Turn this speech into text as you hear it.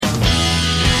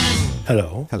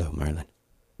Hello. Hello, Marlon.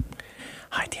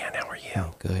 Hi, Dan. How are you?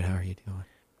 Oh, good. How are you doing?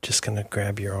 Just going to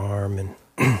grab your arm and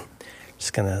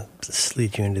just going to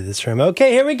lead you into this room.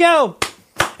 Okay, here we go.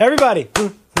 Everybody.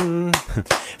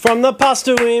 From the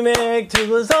pasta we make to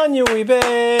lasagna we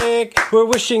bake, we're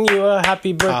wishing you a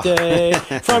happy birthday.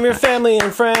 From your family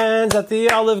and friends at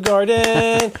the Olive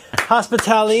Garden,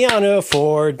 Hospitaliano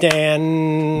for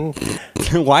Dan.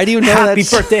 Why do you know Happy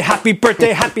that? birthday, happy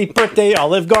birthday, happy birthday,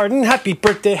 Olive Garden. Happy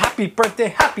birthday, happy birthday,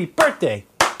 happy birthday.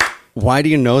 Why do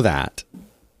you know that?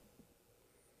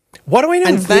 What do I know?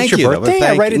 And thank it's your you. birthday?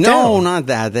 I write it down. No, not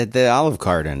that. The Olive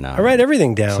Garden. I write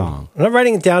everything down. Song. I'm not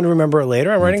writing it down to remember it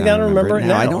later. I'm writing it down to remember it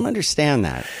now. I don't understand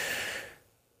that.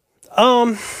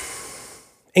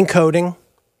 Encoding.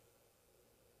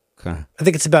 Okay. I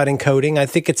think it's about encoding. I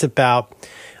think it's about,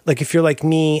 like, if you're like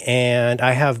me and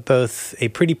I have both a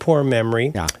pretty poor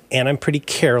memory and I'm pretty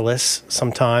careless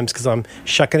sometimes because I'm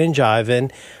shucking and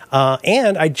jiving,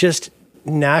 and I just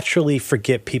naturally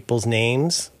forget people's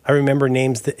names. I remember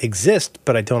names that exist,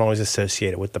 but I don't always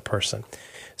associate it with the person.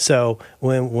 So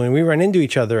when we run into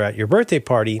each other at your birthday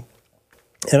party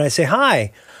and I say,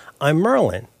 hi, I'm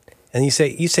Merlin. And you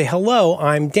say, hello,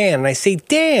 I'm Dan. And I say,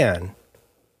 Dan.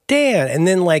 And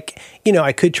then, like, you know,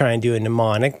 I could try and do a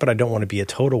mnemonic, but I don't want to be a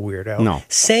total weirdo. No.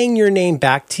 Saying your name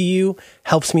back to you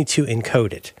helps me to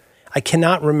encode it. I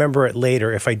cannot remember it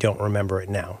later if I don't remember it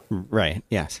now. Right.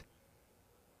 Yes.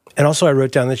 And also, I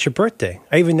wrote down that it's your birthday.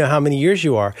 I even know how many years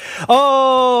you are.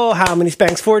 Oh, how many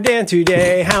spanks for Dan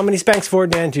today? How many spanks for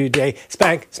Dan today?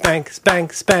 Spank, spank,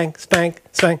 spank, spank, spank,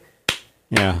 spank.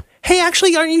 Yeah. Hey,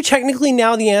 actually, aren't you technically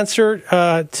now the answer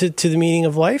to the meaning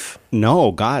of life?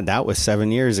 No, God, that was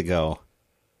 7 years ago.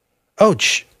 Oh,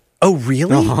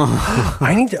 really?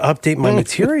 I need to update my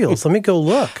materials. Let me go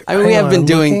look. We have been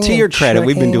doing, to your credit,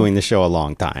 we've been doing the show a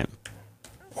long time.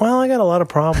 Well, I got a lot of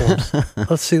problems.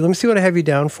 Let's see. Let me see what I have you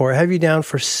down for. I have you down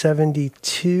for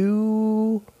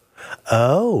 72.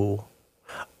 Oh.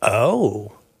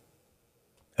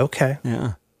 Okay.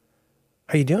 Yeah.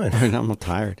 How you doing? I'm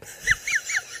tired.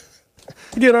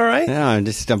 You doing all right? Yeah, I'm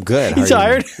good. You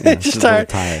tired? Yeah, just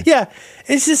tired. Yeah.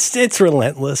 It's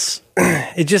relentless.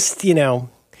 It just,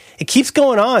 it keeps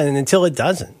going on until it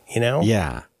doesn't,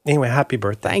 Yeah. Anyway, happy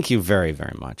birthday. Thank you very,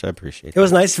 very much. I appreciate it. It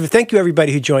was nice. Thank you,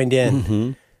 everybody who joined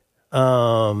in.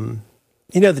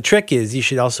 The trick is you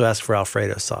should also ask for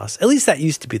Alfredo sauce. At least that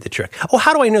used to be the trick. Oh,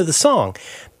 how do I know the song?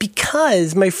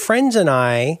 Because my friends and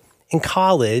I in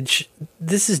college,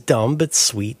 this is dumb but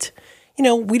sweet.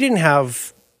 We didn't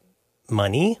have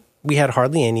money. We had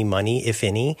hardly any money, if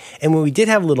any. And when we did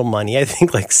have a little money, I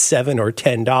think like $7 or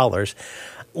 $10,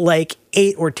 like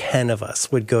 8 or 10 of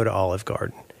us would go to Olive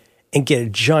Garden and get a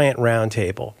giant round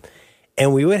table.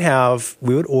 And we would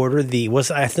order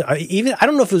I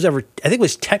don't know if it was ever, I think it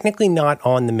was technically not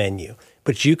on the menu,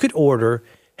 but you could order,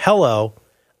 hello,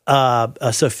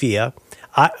 Sophia.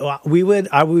 We would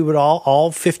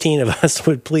all 15 of us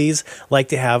would please like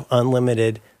to have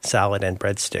unlimited salad and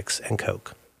breadsticks and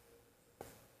Coke.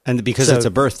 And because it's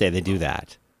a birthday, they do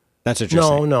that. That's what you're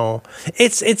saying. No.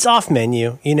 It's off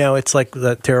menu. It's like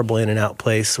that terrible In-N-Out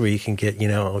place where you can get,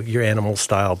 your animal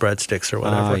style breadsticks or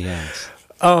whatever. Oh, yes.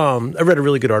 I read a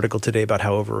really good article today about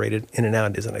how overrated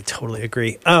In-N-Out is, and I totally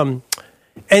agree. And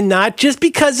not just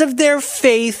because of their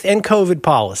faith and COVID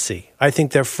policy. I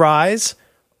think their fries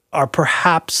are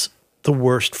perhaps the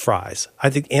worst fries. I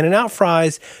think In-N-Out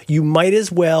fries, you might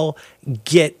as well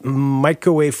get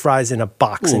microwave fries in a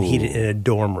box and heat it in a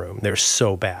dorm room. They're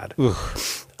so bad. But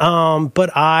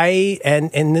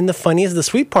then the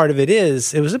sweet part of it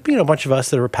is, it was a bunch of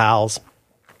us that were pals.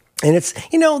 And it's,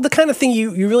 the kind of thing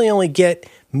you really only get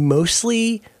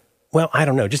mostly, well, I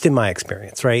don't know, just in my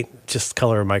experience, right? Just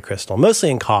color of my crystal.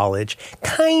 Mostly in college,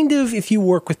 kind of if you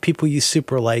work with people you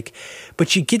super like,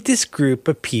 but you get this group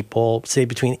of people, say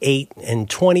between 8 and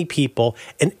 20 people,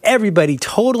 and everybody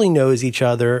totally knows each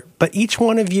other, but each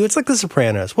one of you, it's like The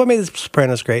Sopranos. What made The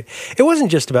Sopranos great? It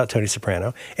wasn't just about Tony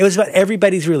Soprano. It was about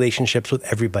everybody's relationships with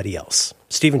everybody else.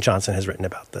 Stephen Johnson has written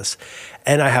about this,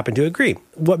 and I happen to agree.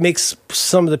 What makes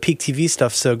some of the peak TV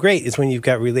stuff so great is when you've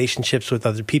got relationships with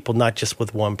other people, not just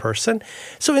with one person.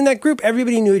 So in that group,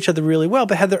 everybody knew each other really well,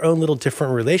 but had their own little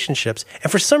different relationships.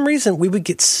 And for some reason, we would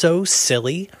get so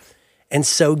silly and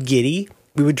so giddy.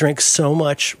 We would drink so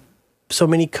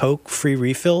many Coke free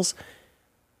refills.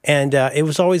 And it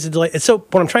was always a delight. And so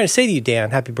what I'm trying to say to you,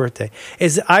 Dan, happy birthday,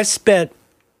 is I spent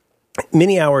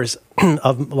many hours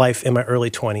of life in my early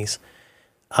 20s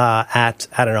at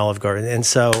an Olive Garden. And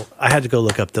so I had to go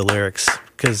look up the lyrics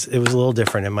because it was a little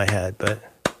different in my head. But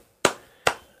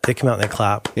They come out and they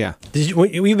clap. Yeah.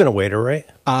 You've been a waiter, right?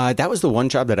 That was the one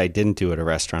job that I didn't do at a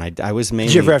restaurant. I was mainly.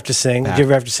 Did you ever have to sing? Did you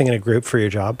ever have to sing in a group for your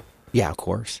job? Yeah, of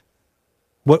course.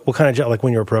 What kind of job? Like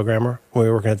when you were a programmer, when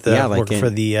you were working at the for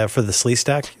the SLE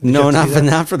Stack? No,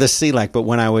 not for the CLAC, but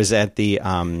when I was at the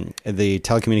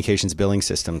telecommunications billing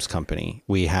systems company,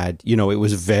 we had, it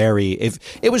was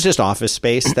it was just office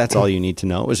space. That's all you need to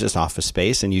know. It was just office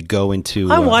space, and you'd go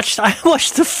into. I watched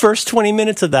the first 20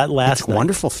 minutes of that last night.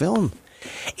 Wonderful film.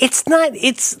 It's not.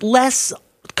 It's less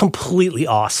completely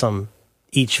awesome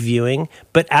each viewing,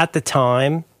 but at the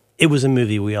time, it was a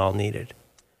movie we all needed.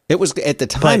 It was at the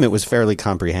time. It was fairly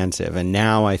comprehensive, and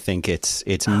now I think it's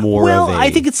more. Well, of a I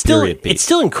think it's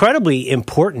still incredibly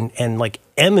important and like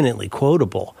eminently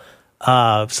quotable.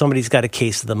 Somebody's got a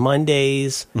case of the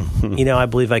Mondays. I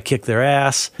believe I kicked their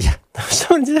ass. Yeah.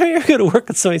 Somebody, you ever go to work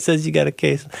and somebody says you got a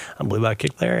case? I believe I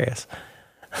kicked their ass.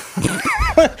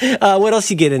 What else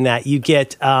you get in that? You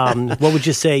get what would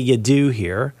you say you do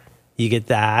here? You get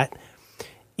that,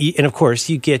 and of course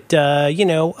you get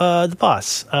the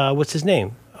boss. What's his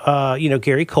name?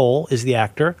 Gary Cole is the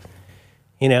actor,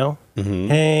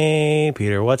 Hey,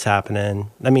 Peter, what's happening?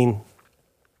 I mean,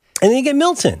 and then you get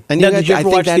Milton. And I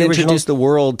think that introduced the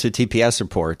world to TPS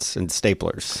reports and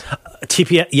staplers.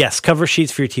 TPS, yes, cover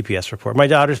sheets for your TPS report. My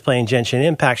daughter's playing Genshin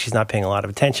Impact. She's not paying a lot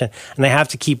of attention, and I have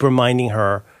to keep reminding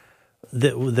her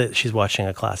that she's watching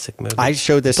a classic movie. I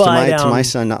showed this to my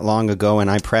son not long ago, and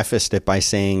I prefaced it by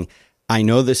saying, I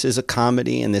know this is a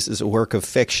comedy and this is a work of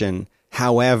fiction.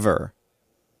 However,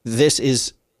 this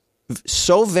is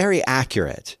so very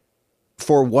accurate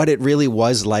for what it really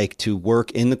was like to work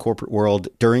in the corporate world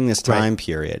during this time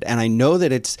period. And I know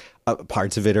that it's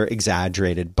parts of it are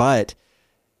exaggerated, but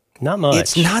not much.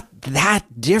 It's not that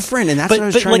different. And that's what I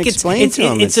was trying to explain to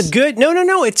him. It's a good, no.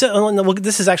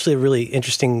 This is actually a really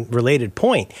interesting related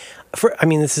point.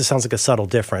 This sounds like a subtle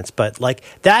difference, but like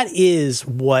that is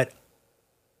what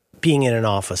being in an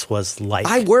office was like.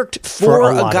 I worked for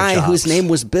a guy whose name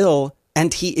was Bill.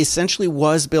 And he essentially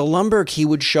was Bill Lumbergh. He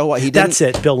would show up. That's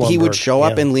it, Bill Lumbergh. He would show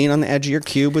up and lean on the edge of your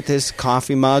cube with his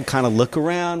coffee mug, kind of look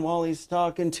around while he's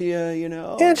talking to you,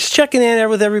 Yeah, just checking in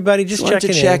with everybody. Just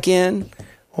check in.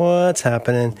 What's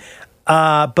happening?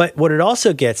 But what it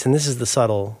also gets, and this is the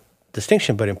subtle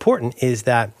distinction, but important, is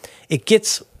that it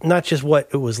gets not just what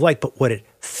it was like, but what it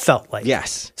felt like.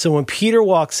 Yes. So when Peter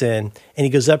walks in and he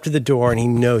goes up to the door and he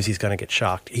knows he's going to get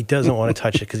shocked, he doesn't want to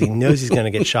touch it because he knows he's going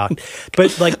to get shocked.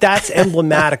 But like that's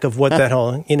emblematic of what that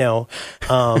whole,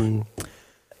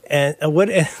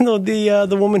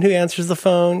 the woman who answers the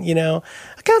phone,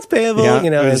 accounts payable,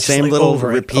 the same like little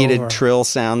repeated trill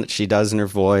sound that she does in her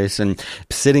voice, and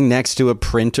sitting next to a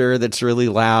printer that's really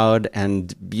loud,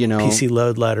 and PC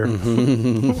load letter,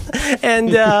 and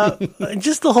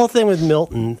just the whole thing with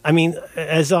Milton. I mean,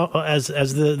 as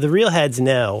the real heads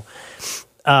know,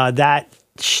 that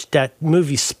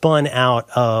movie spun out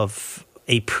of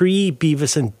a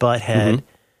pre-Beavis and Butthead.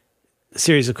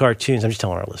 Series of cartoons. I'm just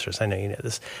telling our listeners. I know you know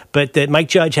this, but that Mike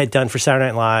Judge had done for Saturday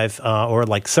Night Live, or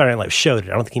like Saturday Night Live showed it.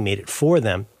 I don't think he made it for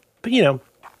them, but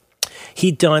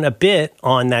he'd done a bit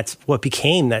on that's what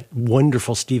became that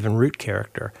wonderful Stephen Root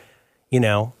character,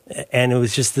 and it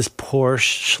was just this poor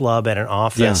schlub at an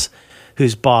office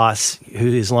whose boss, who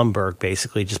is Lumbergh,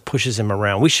 basically just pushes him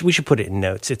around. We should put it in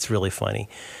notes. It's really funny.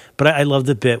 But I love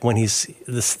the bit when he's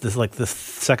this like the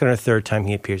second or third time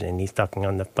he appears and he's talking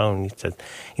on the phone. He said,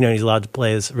 he's allowed to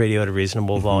play his radio at a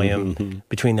reasonable volume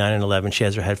between 9 and 11. She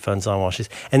has her headphones on while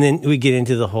and then we get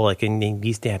into the whole and they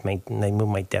used to have they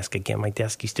moved my desk again. My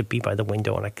desk used to be by the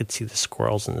window and I could see the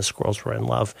squirrels and the squirrels were in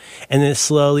love. And then it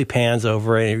slowly pans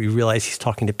over and you realize he's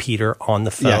talking to Peter on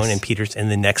the phone and Peter's in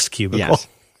the next cubicle. Yes.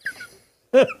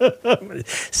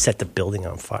 Set the building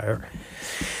on fire.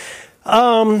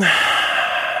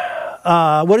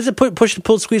 What is it? Push the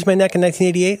pull, squeeze my neck in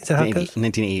 1988? Is that how it goes?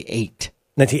 1988.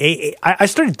 1988. I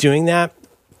started doing that.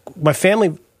 My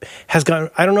family has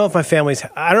gone. I don't know if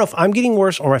I'm getting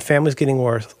worse or my family's getting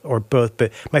worse or both.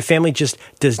 But my family just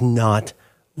does not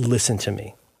listen to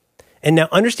me. And now,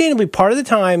 understandably, one of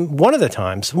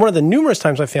the numerous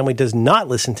times my family does not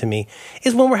listen to me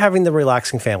is when we're having the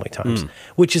relaxing family times,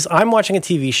 which is I'm watching a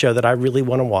TV show that I really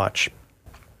want to watch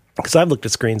because I've looked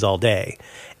at screens all day.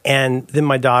 And then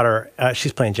my daughter,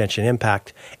 she's playing Genshin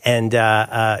Impact, and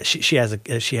she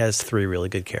has 3 really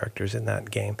good characters in that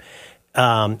game.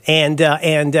 And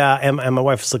my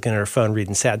wife is looking at her phone,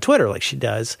 reading sad Twitter like she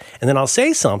does, and then I'll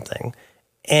say something,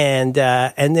 and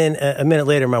then a minute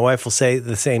later, my wife will say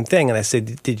the same thing, and I say,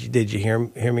 "Did you hear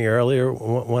me earlier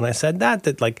when I said that?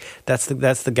 That like that's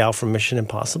the gal from Mission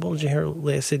Impossible? Did you hear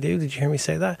Lea Seydoux? Did you hear me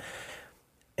say that?"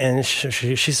 And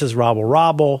she says "robble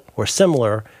robble" or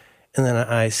similar, and then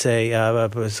I say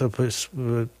 "push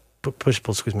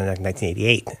pull squeeze my neck"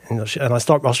 1988, and I'll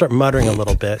start muttering a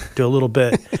little bit, do a little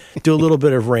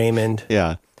bit of Raymond,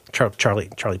 Charlie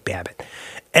Babbitt,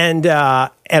 and I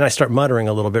start muttering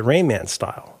a little bit Rain Man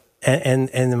style. And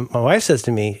my wife says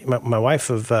to me, my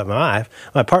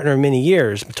partner of many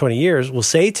years, 20 years, will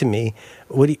say to me,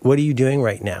 what are you doing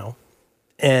right now?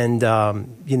 And,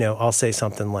 I'll say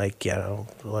something like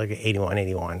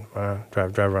 81,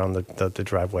 drive around the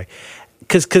driveway.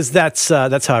 Cause that's how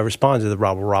I respond to the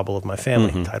Robble Robble of my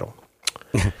family title.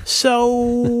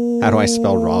 So how do I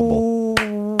spell Robble?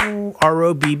 Robble,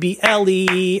 R-O-B.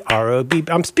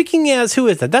 I'm speaking as, who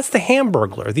is that? That's the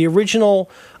Hamburglar. The original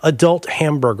adult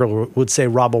Hamburglar would say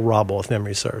Robble Robble, if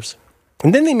memory serves.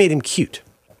 And then they made him cute.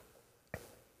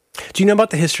 Do you know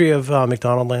about the history of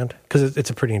McDonaldland? Because it's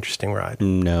a pretty interesting ride.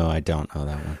 No, I don't know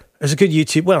that one. There's a good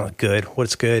YouTube,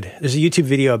 what's good? There's a YouTube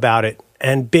video about it,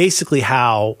 and basically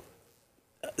how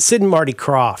Sid and Marty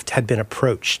Krofft had been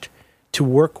approached to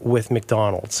work with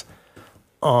McDonald's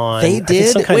on... They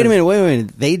did? Wait a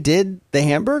minute. They did the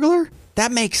Hamburglar?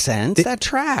 That makes sense. That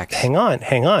tracks. Hang on.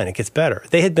 It gets better.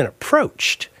 They had been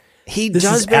approached. He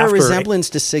does bear a resemblance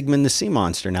to Sigmund the Sea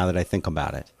Monster, now that I think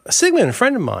about it. Sigmund, a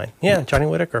friend of mine. Yeah, Johnny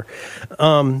Whitaker.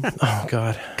 Oh,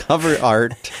 God. Cover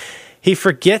art. He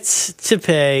forgets to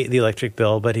pay the electric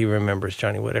bill, but he remembers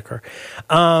Johnny Whitaker.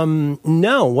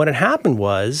 No, what had happened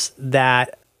was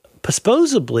that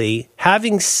supposedly,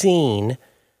 having seen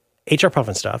HR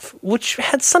Pufnstuf, which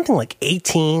had something like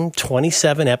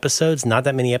 27 episodes, not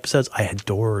that many episodes, I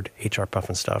adored HR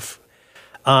Pufnstuf.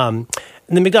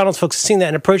 And the McDonald's folks had seen that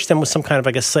and approached them with some kind of,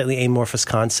 I guess, slightly amorphous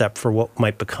concept for what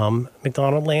might become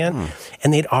McDonaldland.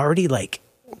 And they'd already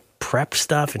prepped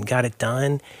stuff and got it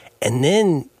done. And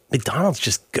then McDonald's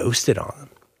just ghosted on them.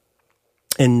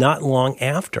 And not long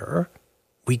after,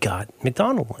 we got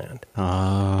McDonaldland.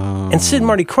 And Sid and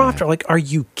Marty Krofft are like, are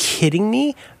you kidding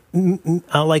me?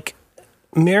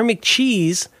 Mayor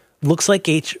McCheese looks like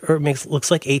HR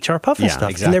Pufnstuf.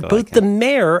 Exactly, and they're both the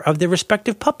mayor of their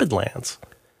respective puppet lands.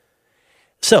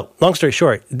 So, long story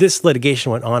short, this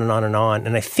litigation went on and on and on.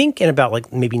 And I think in about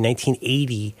maybe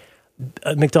 1980,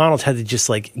 McDonald's had to just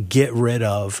get rid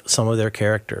of some of their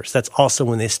characters. That's also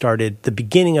when they started the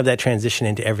beginning of that transition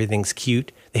into everything's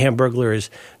cute. The Hamburglar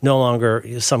is no longer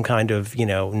some kind of,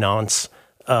 nonce,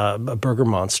 a burger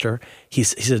monster.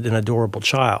 He's an adorable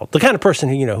child. The kind of person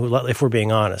who, if we're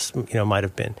being honest, might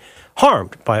have been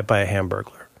harmed by a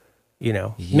Hamburglar,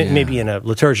 maybe in a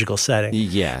liturgical setting.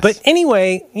 Yes. But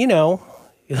anyway, you're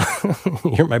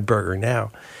my burger now.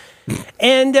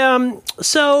 And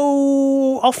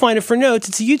so I'll find it for notes.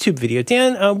 It's a YouTube video.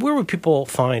 Dan, where would people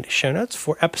find show notes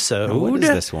for episode? What is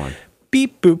this one?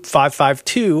 Beep boop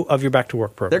 552 of your Back to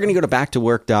Work program. They're going to go to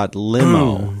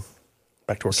backtowork.limo.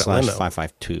 Backtowork.limo.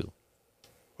 /552.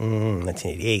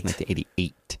 1988.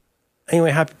 1988.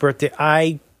 Anyway, happy birthday.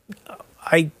 I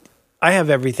have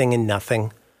everything and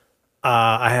nothing.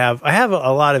 I have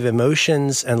a lot of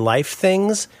emotions and life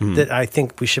things that I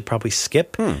think we should probably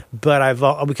skip. But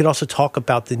we could also talk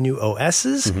about the new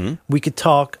OSs. We could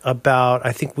talk about,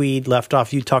 I think we left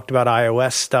off, you talked about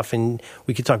iOS stuff, and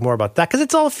we could talk more about that because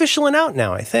it's all official and out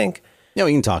now, I think. Yeah,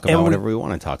 we can talk about whatever we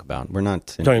want to talk about. We're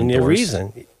not don't even need a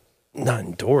reason. Not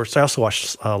endorsed. I also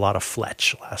watched a lot of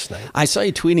Fletch last night. I saw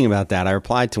you tweeting about that. I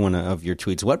replied to one of your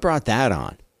tweets. What brought that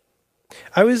on?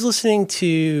 I was listening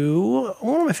to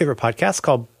one of my favorite podcasts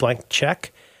called Blank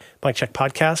Check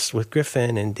Podcast with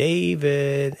Griffin and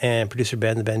David and producer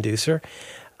Ben, the Ben Deucer,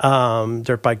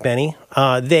 Dirtbike Benny.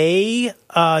 They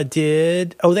had,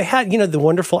 the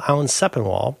wonderful Alan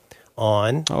Sepinwall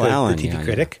on, the TV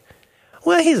critic. Yeah.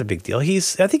 Well, he's a big deal.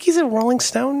 I think he's at Rolling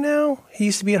Stone now. He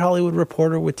used to be at Hollywood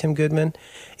Reporter with Tim Goodman.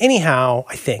 Anyhow,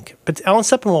 I think. But Alan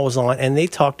Sepinwall was on, and they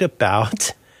talked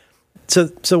about... So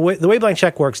the way Blank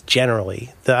Check works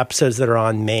generally, the episodes that are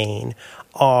on main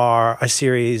are a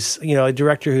series, a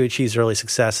director who achieves early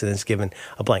success and is given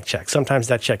a blank check. Sometimes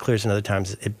that check clears and other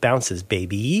times it bounces,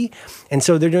 baby. And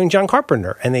so they're doing John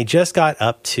Carpenter, and they just got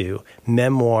up to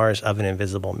Memoirs of an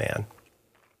Invisible Man.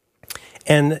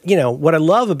 And, what I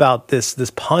love about this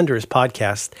ponderous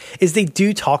podcast is they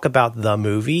do talk about the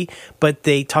movie, but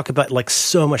they talk about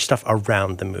so much stuff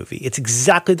around the movie. It's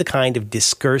exactly the kind of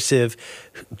discursive,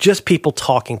 just people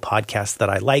talking podcast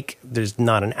that I like. There's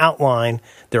not an outline.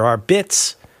 There are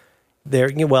bits. For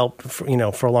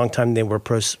a long time they were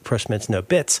pro Smiths, no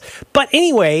bits. But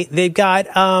anyway, they've got,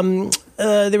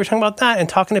 they were talking about that and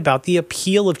talking about the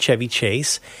appeal of Chevy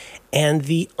Chase and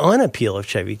the unappeal of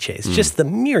Chevy Chase. Just the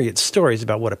myriad stories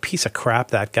about what a piece of crap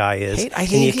that guy is. I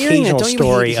hate hearing that. Don't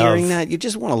you hate hearing that? You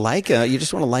just want to like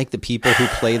the people who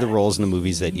play the roles in the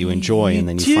movies that you enjoy, and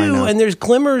then you find out. And there's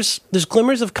glimmers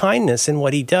of kindness in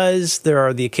what he does. There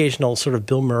are the occasional sort of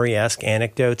Bill Murray-esque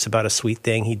anecdotes about a sweet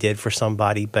thing he did for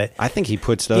somebody. But I think he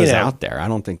puts those out there. I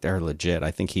don't think they're legit.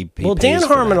 I think he well, pays Dan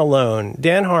Harmon alone,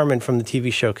 Dan Harmon from the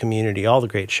TV show Community, all the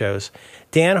great shows.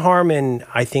 Dan Harmon,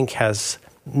 I think, has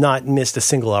not missed a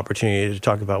single opportunity to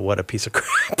talk about what a piece of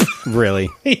crap. Really?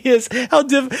 He is.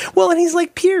 Well, and he's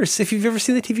like Pierce, if you've ever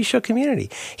seen the TV show Community.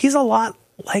 He's a lot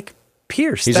like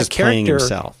Pierce. He's just playing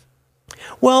himself.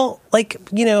 Well, like,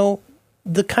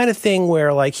 the kind of thing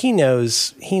where like he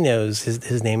knows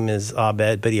his name is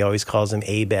Abed, but he always calls him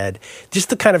Abed. Just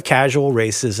the kind of casual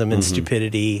racism and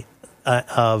stupidity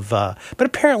but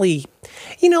apparently,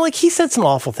 like he said some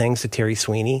awful things to Terry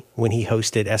Sweeney when he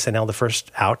hosted SNL, the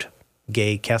first out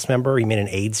gay cast member. He made an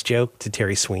AIDS joke to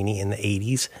Terry Sweeney in the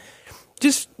 80s.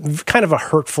 Just kind of a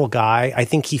hurtful guy. I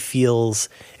think he feels,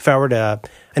 I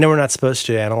know we're not supposed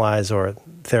to analyze or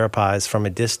therapize from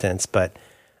a distance, but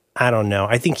I don't know.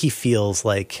 I think he feels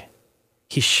like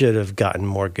he should have gotten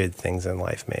more good things in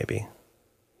life, maybe.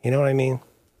 You know what I mean?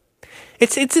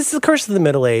 It's the curse of the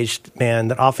middle-aged man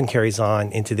that often carries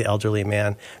on into the elderly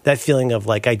man. That feeling of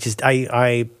like,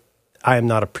 I am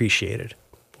not appreciated.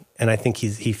 And I think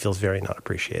he feels very not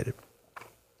appreciated.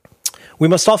 We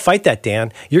must all fight that,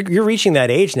 Dan. You're reaching that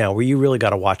age now where you really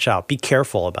got to watch out. Be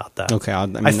careful about that. Okay, I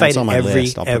fight that's on my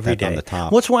list. I'll put that day. on the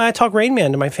top. Well, that's why I talk Rain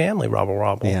Man to my family,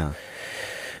 Robble. Yeah.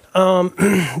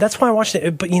 That's why I watched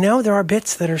it. But there are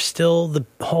bits that are still the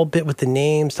whole bit with the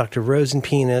names, Dr.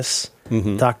 Rosenpenis,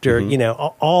 Dr.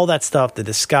 All that stuff, the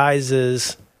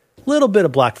disguises, a little bit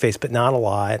of blackface, but not a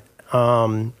lot.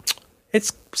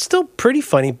 It's still pretty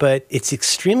funny, but it's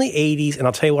extremely 80s. And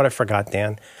I'll tell you what I forgot,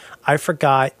 Dan. I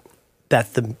forgot that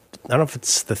I don't know if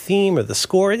it's the theme or the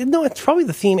score. No, it's probably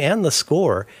the theme and the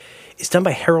score. It's done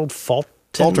by Harold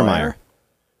Faltermeyer.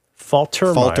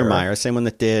 Faltermeyer, same one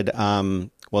that did,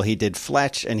 he did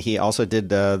Fletch, and he also did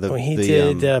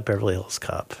Beverly Hills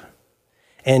Cop.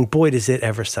 And boy, does it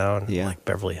ever sound like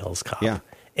Beverly Hills Cop. Yeah.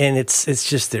 And it's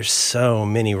just, there's so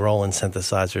many Roland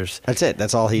synthesizers. That's it.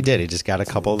 That's all he did. He just got a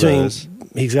couple of those.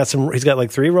 He's got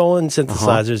like 3 Roland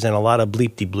synthesizers and a lot of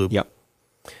bleep-de-bloop. Yep.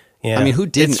 Yeah. I mean, who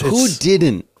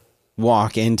didn't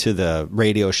walk into the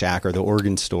Radio Shack or the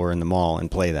organ store in the mall and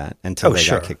play that until they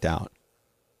got kicked out?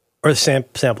 Or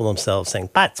sample themselves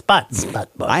saying, butts.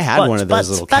 I had one of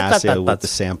those little Casio with the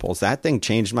samples. That thing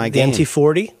changed my game. The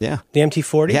MT40? Yeah. The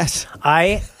MT40? Yes.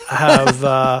 I have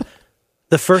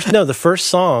the first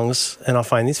songs, and I'll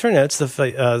find these for notes,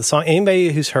 the song,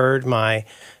 anybody who's heard the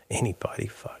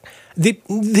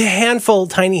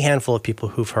tiny handful of people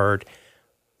who've heard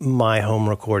my home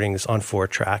recordings on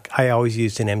 4-track. I alwaes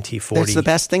used an MT40. That's the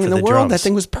best thing in the world. Drums. That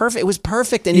thing was perfect. It was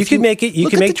perfect. And you could make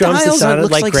drums that sounded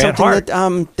like Grant Hart.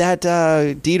 That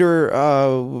Dieter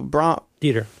Braum.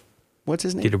 Dieter. What's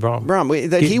his name? Dieter Braum.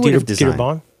 That he would have designed. Dieter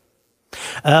Braum.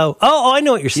 Oh, I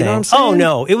know what you're saying. You know what I'm saying. Oh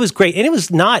no, it was great, and it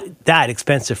was not that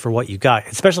expensive for what you got,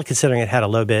 especially considering it had a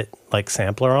low bit like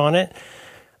sampler on it.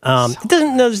 It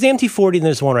doesn't. No, there's the MT40, and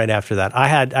there's one right after that.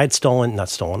 I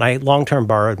long-term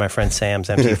borrowed my friend Sam's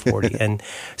MT40, and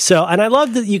I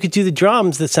loved that you could do the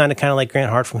drums that sounded kind of like Grant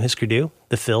Hart from Husker Du.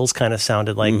 The fills kind of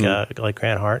sounded like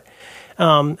Grant Hart.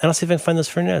 And I'll see if I can find those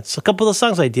for notes. A couple of the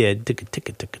songs I did,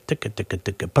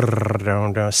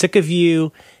 "Sick of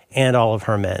You" and "All of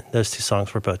Her Men." Those 2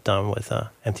 songs were both done with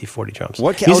MT40 drums.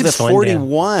 The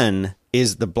 41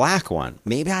 is the black one.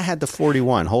 Maybe I had the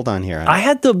 41. Hold on here. I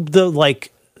had the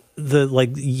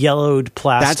yellowed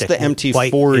plastic. That's the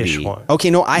MT40 one. Okay,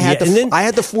 no, I had I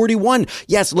had the 41.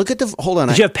 Yes, look at the. Hold on.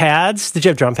 Did you have pads? Did you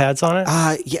have drum pads on it?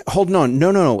 Yeah. Hold on.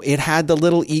 No. It had the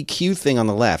little EQ thing on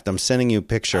the left. I'm sending you a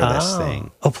picture of this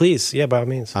thing. Oh, please. Yeah, by all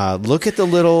means. Look at the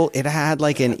little. It had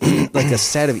like a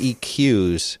set of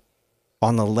EQs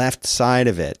on the left side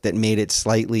of it that made it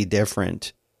slightly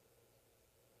different.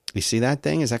 You see that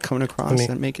thing? Is that coming across? Does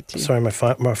that make it to you? Sorry, my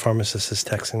pharmacist is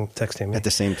texting me at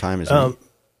the same time as me.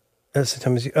 That's the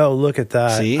time as you. Oh, look at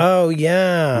that. See? Oh,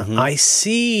 yeah. I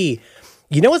see.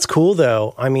 You know what's cool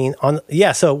though? I mean,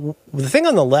 so the thing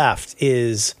on the left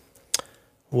is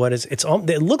it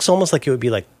looks almost like it would be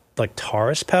like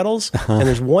Taurus pedals, and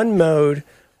there's one mode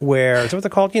where it's what they're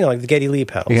called, like the Geddy Lee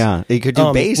pedals. Yeah, you could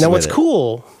do bass. Now, what's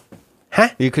cool? Huh?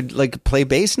 You could play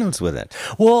bass notes with it.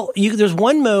 Well, there's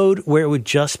one mode where it would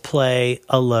just play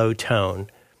a low tone,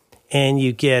 and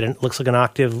you get it looks like an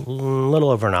octave, a little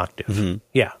over an octave.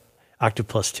 Yeah, octave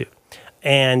plus 2.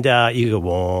 And you go,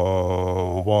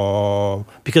 whoa, whoa,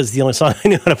 because the only song I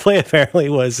knew how to play apparently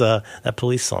was that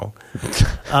Police song.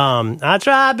 I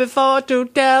tried before to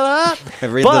tell her.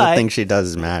 Every little thing she does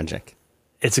is magic.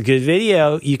 It's a good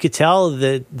video. You could tell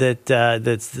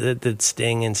that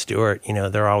Sting and Stewart,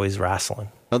 they're always wrestling.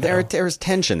 Well, there was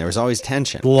tension. There was always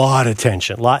tension. A lot of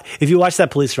tension. If you watch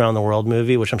that Police Around the World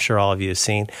movie, which I'm sure all of you have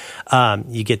seen,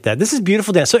 you get that. This is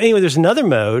beautiful dance. So anyway, there's another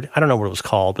mode. I don't know what it was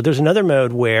called, but there's another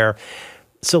mode where,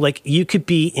 so like you could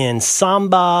be in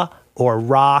samba or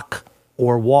rock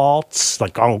or waltz,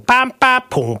 like pam pam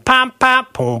pum pam pam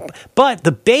pum. But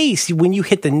the bass, when you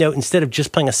hit the note, instead of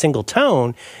just playing a single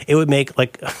tone, it would make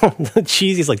like the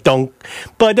cheesy, like dunk,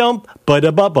 ba dum, ba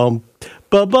da ba bum.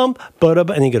 Ba-bum,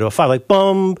 ba-da-ba, and then you go to a 5, like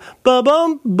bum,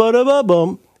 ba-bum,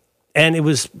 ba-da-ba-bum. And it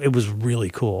was really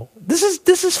cool. This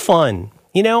is fun.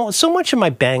 So much of my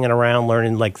banging around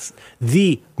learning like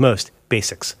the most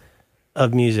basics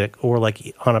of music, or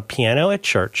like on a piano at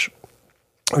church,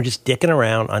 or just dicking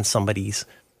around on somebody's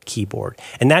keyboard.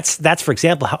 And that's for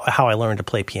example, how I learned to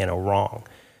play piano wrong,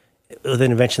 with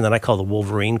an invention that I call the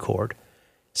Wolverine chord.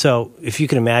 So if you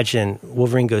can imagine,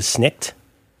 Wolverine goes snicked,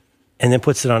 and then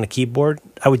puts it on a keyboard.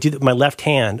 I would do my left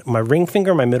hand, my ring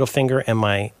finger, my middle finger, and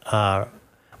my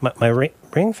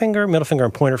ring finger, middle finger,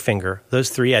 and pointer finger.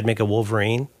 Those three, I'd make a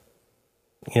Wolverine.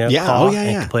 Play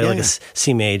a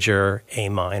C major, A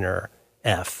minor,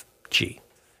 F, G,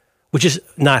 which is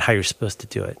not how you're supposed to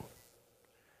do it.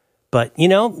 But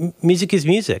music is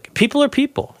music. People are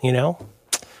people.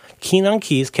 Keen on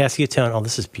keys, Cassia tone. Oh,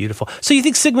 this is beautiful. So you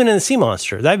think Sigmund and the Sea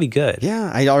Monster? That'd be good. Yeah,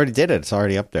 I already did it. It's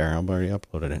already up there. I've already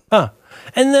uploaded it. Oh,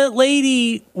 and the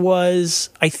lady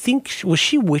was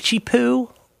she Witchy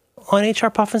Poo on HR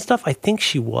Puff and stuff? I think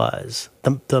she was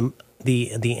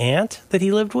the aunt that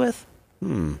he lived with.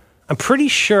 I'm pretty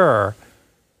sure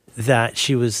that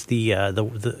she was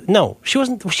no, she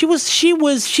wasn't.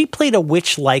 She played a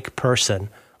witch-like person.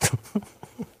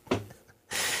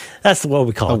 That's what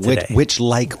we call it today.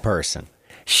 Witch-like person.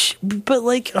 But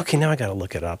okay, now I got to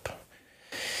look it up.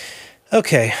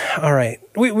 Okay, all right.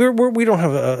 We don't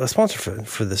have a sponsor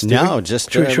for this. No,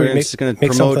 just we're just going to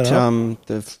promote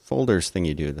the folders thing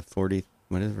you do. The 40,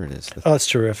 whatever it is. Oh, it's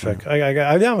terrific.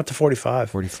 I'm down with the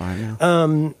 45. 45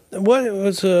 now. What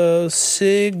was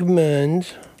Sigmund?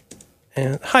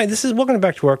 And hi, this is welcome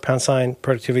back to work. #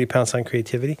 productivity, #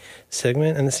 creativity.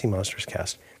 Sigmund and the Sea Monsters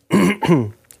cast.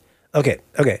 Okay.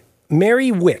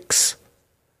 Mary Wicks.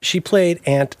 She played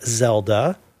Aunt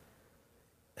Zelda.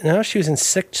 No, she was in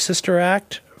Sister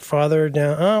Act, Father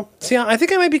Down. Oh, see, I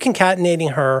think I might be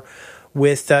concatenating her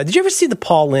with. Did you ever see the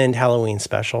Paul Lynde Halloween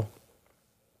special?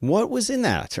 What was in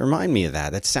that? Remind me of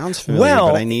that. That sounds familiar,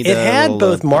 but I need. It had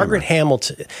both Margaret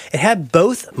Hamilton. It had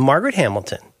both Margaret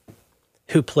Hamilton,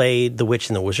 who played the Witch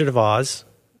in The Wizard of Oz,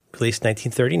 released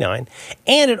 1939,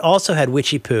 and it also had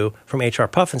Witchy Poo from HR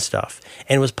Puff and stuff,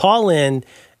 and it was Paul Lynde.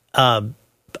 I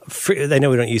know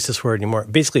we don't use this word anymore,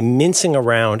 basically mincing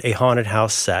around a haunted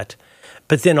house set,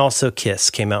 but then also Kiss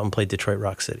came out and played Detroit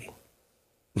Rock City.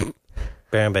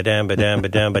 Bam, ba-dam, ba-dam,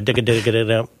 ba-dam,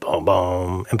 ba-digga-digga-digga-dam, boom,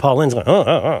 boom. And Paul Lynde's going,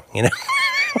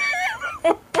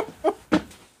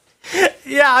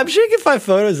 Yeah, I'm sure you can find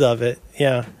photos of it.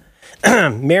 Yeah.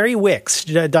 Mary Wicks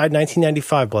died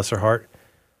 1995, bless her heart.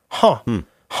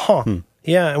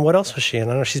 Yeah, and what else was she in? I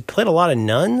don't know. She's played a lot of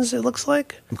nuns, it looks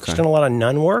like. Okay. She's done a lot of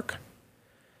nun work.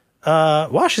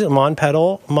 She's at Mon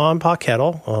Pa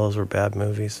Kettle. Oh, those were bad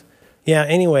movies. Yeah,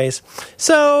 anyways.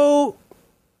 So,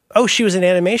 she was an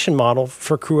animation model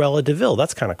for Cruella de Vil.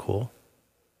 That's kind of cool.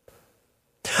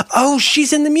 Oh,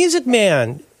 she's in The Music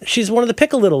Man. She's one of the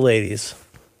Pick-a-Little ladies.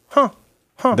 The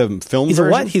film He's version?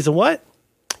 a what? He's a what?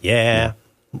 Yeah.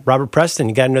 Robert Preston,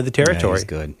 you got to know the territory.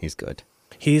 Yeah, he's good.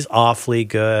 He's awfully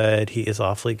good. He is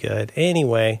awfully good.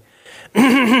 Anyway.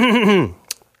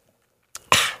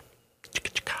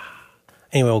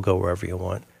 We'll go wherever you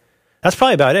want. That's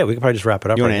probably about it. We could probably just wrap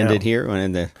it up. You want to end it here? I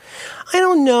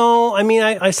don't know. I mean,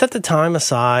 I set the time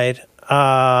aside.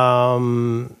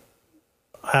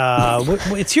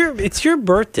 It's your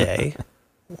birthday.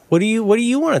 What do you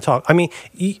want to talk? I mean,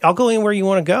 I'll go anywhere you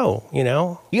want to go.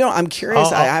 I'm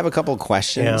curious. I have a couple of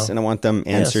questions, and I want them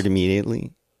answered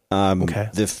immediately. Okay.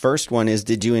 The first one is: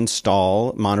 did you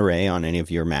install Monterey on any of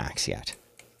your Macs yet?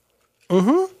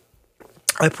 Mm-hmm.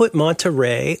 I put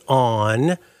Monterey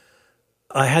on.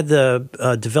 I had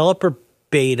the developer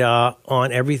beta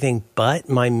on everything but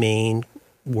my main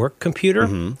work computer.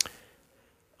 Mm-hmm.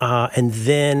 And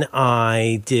then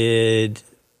I did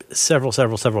several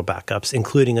backups,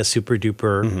 including a super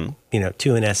duper,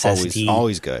 to an SSD.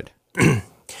 Always good.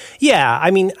 Yeah. I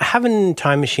mean, having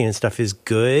Time Machine and stuff is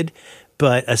good,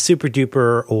 but a Super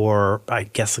Duper or I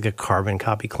guess like a carbon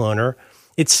copy cloner,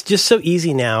 it's just so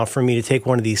easy now for me to take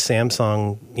one of these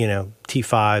Samsung,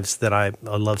 T5s that I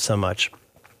love so much,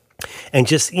 and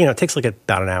just, it takes like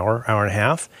about an hour and a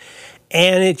half,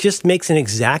 and it just makes an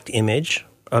exact image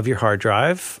of your hard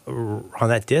drive on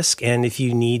that disk. And if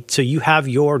you need, so you have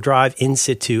your drive in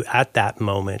situ at that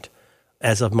moment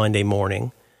as of Monday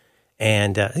morning.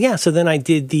 And so then I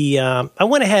did I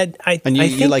went ahead.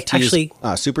 You like to use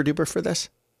Super Duper for this?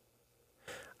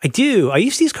 I do. I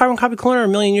used to use Carbon Copy Cloner a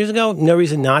million years ago. No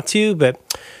reason not to, but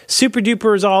Super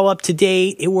Duper is all up to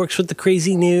date. It works with the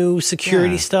crazy new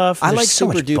security stuff. I like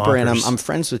Super Duper, and I'm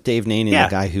friends with Dave Nanian,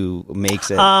 the guy who makes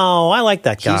it. Oh, I like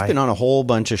that guy. He's been on a whole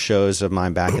bunch of shows of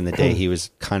mine back in the day. He was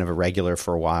kind of a regular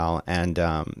for a while, and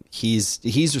he's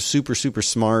super, super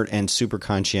smart and super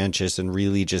conscientious and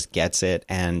really just gets it.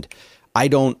 And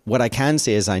what I can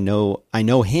say is I know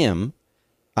him.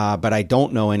 But I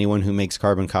don't know anyone who makes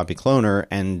Carbon Copy Cloner,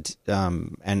 and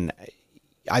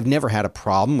I've never had a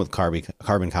problem with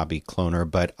Carbon Copy Cloner.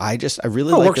 But I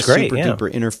really like the Super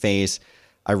Duper interface.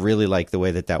 I really like the way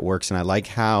that works, and I like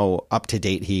how up to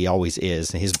date he always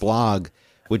is. His blog,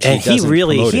 which he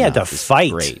had to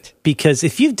fight, because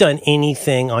if you've done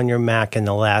anything on your Mac in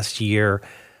the last year,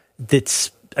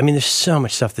 there's so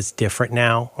much stuff that's different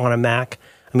now on a Mac.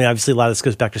 I mean, obviously a lot of this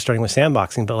goes back to starting with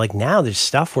sandboxing, but like now there's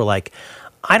stuff where like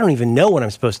I don't even know what I'm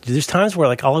supposed to do. There's times where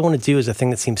like all I want to do is a thing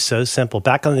that seems so simple.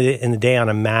 Back in the day on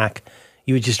a Mac,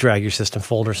 you would just drag your system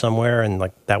folder somewhere and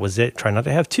like that was it. Try not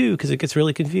to have two because it gets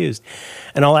really confused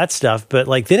and all that stuff. But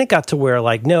like then it got to where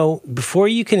like, no, before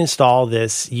you can install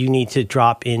this, you need to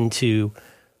drop into,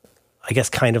 I guess,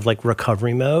 kind of like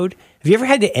recovery mode. Have you ever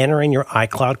had to enter in your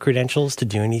iCloud credentials to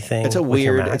do anything? It's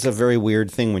a very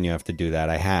weird thing when you have to do that.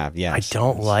 I have, yes. I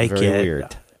don't like it. Very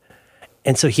weird.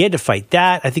 And so he had to fight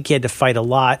that. I think he had to fight a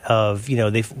lot of,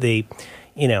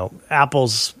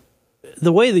 Apple's,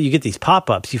 the way that you get these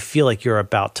pop-ups, you feel like you're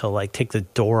about to like take the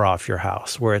door off your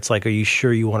house, where it's like, are you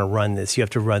sure you want to run this? You have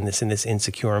to run this in this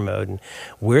insecure mode. And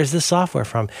where's the software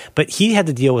from? But he had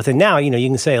to deal with it. Now, you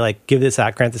can say like,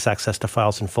 grant this access to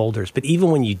files and folders. But even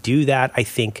when you do that, I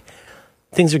think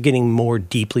things are getting more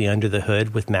deeply under the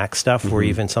hood with Mac stuff, where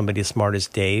even somebody as smart as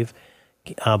Dave.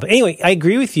 But anyway, I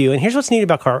agree with you. And here's what's neat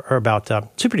about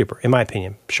Super Duper, in my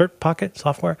opinion. Shirt pocket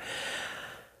software.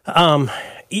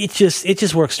 It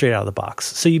just works straight out of the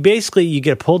box. So you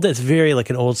get a pull down. It's very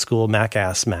like an old school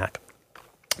Mac-ass Mac.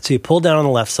 So you pull down on the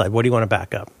left side. What do you want to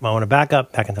back up? I want to back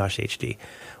up Macintosh HD.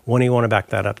 What do you want to back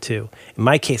that up to? In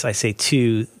my case, I say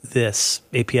to this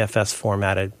APFS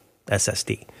formatted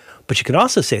SSD. But you could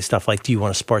also say stuff like, do you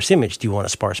want a sparse image? Do you want a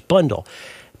sparse bundle?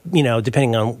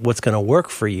 Depending on what's going to work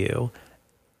for you.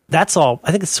 That's all.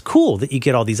 I think it's cool that you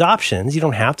get all these options. You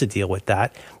don't have to deal with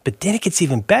that. But then it gets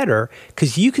even better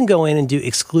because you can go in and do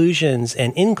exclusions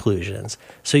and inclusions.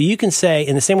 So you can say,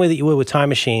 in the same way that you would with Time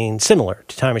Machine, similar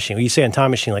to Time Machine, where you say on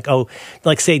Time Machine,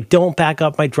 say, don't back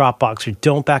up my Dropbox or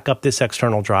don't back up this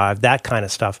external drive, that kind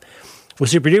of stuff. With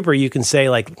Super Duper, you can say,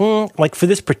 like for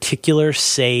this particular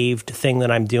saved thing that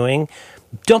I'm doing,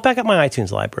 don't back up my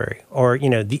iTunes library. Or,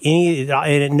 and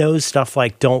it knows stuff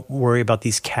like, don't worry about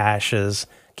these caches.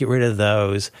 Get rid of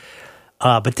those.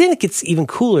 But then it gets even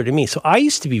cooler to me. So I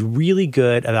used to be really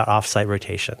good about offsite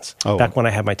rotations. Back when I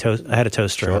had I had a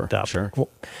toaster hooked up. Sure. Well,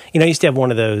 I used to have one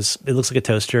of those. It looks like a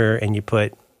toaster, and you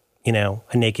put, a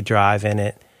naked drive in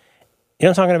it. You know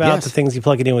what I'm talking about? Yes. The things you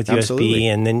plug it in with Absolutely.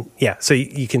 USB, and then so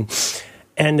you can.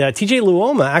 And TJ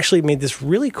Luoma actually made this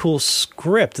really cool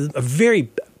script. A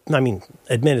very,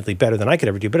 admittedly better than I could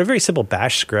ever do, but a very simple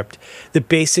bash script that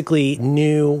basically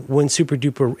knew when Super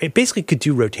Duper, it basically could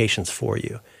do rotations for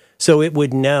you. So it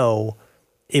would know,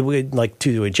 it would like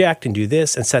to eject and do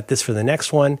this and set this for the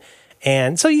next one.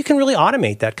 And so you can really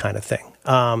automate that kind of thing.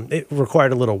 It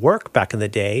required a little work back in the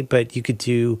day, but you could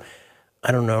do,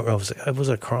 I don't know, was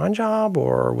it a cron job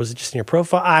or was it just in your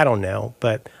profile? I don't know,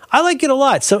 but I like it a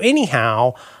lot. So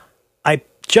anyhow, I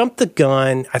jumped the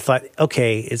gun. I thought,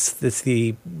 okay, it's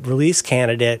the release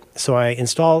candidate. So I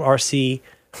installed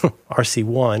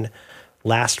RC1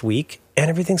 last week, and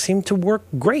everything seemed to work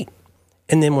great.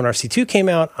 And then when RC2 came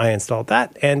out, I installed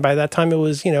that. And by that time, it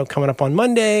was, coming up on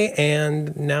Monday,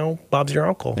 and now Bob's your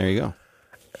uncle. There you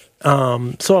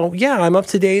go. So, yeah, I'm up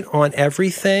to date on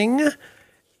everything.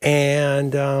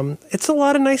 And it's a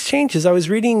lot of nice changes. I was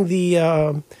reading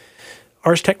the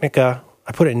Ars Technica,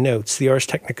 I put it in notes, the Ars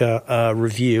Technica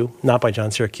review, not by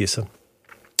John Siracusa,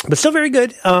 but still very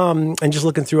good. And just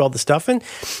looking through all the stuff. And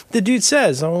the dude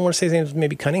says, I don't want to say his name is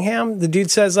maybe Cunningham. The dude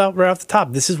says right off the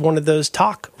top, this is one of those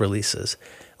talk releases.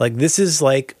 Like this is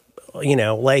like,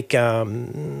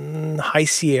 High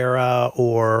Sierra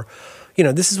or,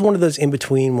 this is one of those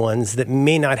in-between ones that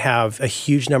may not have a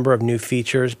huge number of new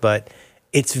features, but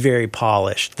it's very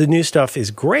polished. The new stuff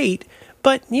is great,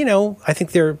 but, I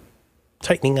think they're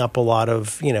tightening up a lot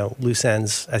of, loose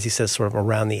ends, as he says, sort of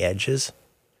around the edges.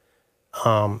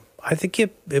 I think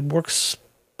it works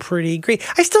pretty great.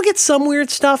 I still get some weird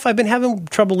stuff. I've been having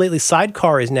trouble lately.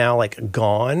 Sidecar is now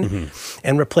gone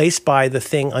and replaced by the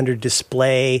thing under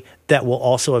display that will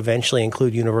also eventually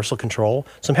include universal control.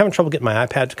 So I'm having trouble getting my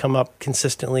iPad to come up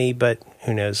consistently, but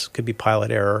who knows? Could be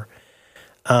pilot error.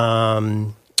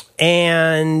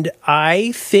 And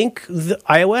I think the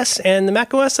iOS and the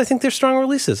macOS, I think they're strong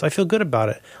releases. I feel good about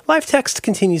it. Live text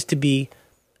continues to be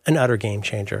an utter game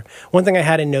changer. One thing I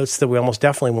had in notes that we almost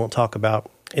definitely won't talk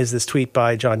about is this tweet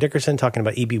by John Dickerson talking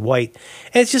about E.B. White.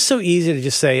 And it's just so easy to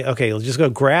just say, okay, let's just go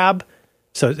grab.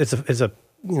 So it's a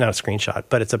not a screenshot,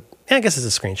 but I guess it's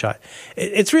a screenshot.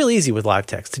 It's real easy with live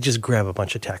text to just grab a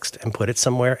bunch of text and put it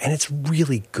somewhere, and it's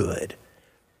really good.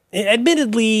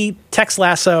 Admittedly, Text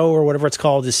Lasso or whatever it's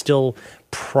called is still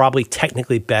probably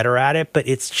technically better at it, but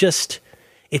it's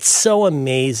so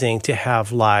amazing to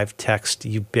have live text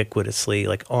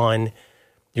ubiquitously on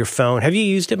your phone. Have you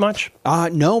used it much?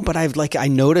 No, but I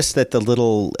noticed that the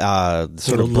little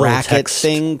sort of bracket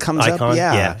thing comes icon. up.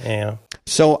 Yeah.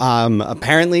 So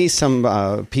apparently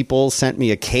some people sent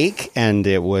me a cake, and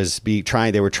it was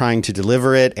they were trying to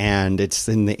deliver it, and it's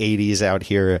in the 80s out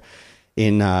here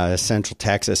in Central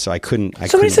Texas, so I couldn't.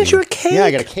 Somebody sent you a cake? Yeah,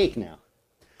 I got a cake now.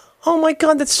 Oh my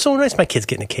God, that's so nice. My kid's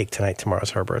getting a cake tonight. Tomorrow's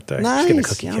her birthday. Nice. She's getting a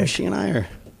cookie cake. She and I are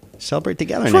celebrate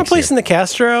together. There's one place in the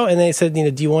Castro, and they said,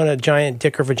 do you want a giant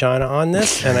dick or vagina on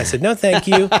this? And I said, no, thank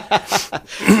you.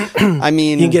 I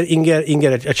mean, you can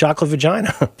get a chocolate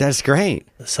vagina. That's great.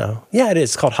 So yeah, it is.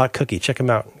 It's called Hot Cookie. Check them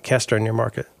out. Castro in your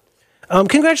market.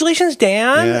 Congratulations,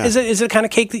 Dan. Yeah. Is it the kind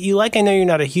of cake that you like? I know you're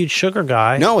not a huge sugar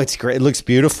guy. No, it's great. It looks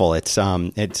beautiful. It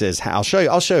says, I'll show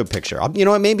you a picture. You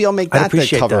know what? Maybe I'll make that the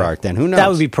cover art then. Who knows? That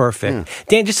would be perfect. Yeah.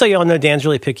 Dan, just so you all know, Dan's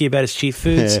really picky about his cheat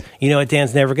foods. You know what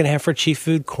Dan's never going to have for cheat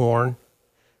food? Corn.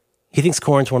 He thinks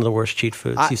corn's one of the worst cheat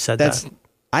foods. You said that.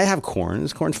 I have corn.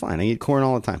 Corn's fine. I eat corn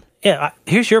all the time. Yeah.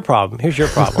 Here's your problem.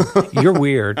 You're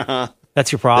weird. That's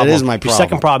your problem. That is my problem. Your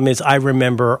second problem is I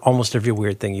remember almost every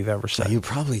weird thing you've ever said. You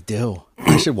probably do.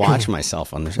 I should watch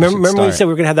myself on this. Remember when you said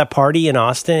we were going to have that party in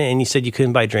Austin, and you said you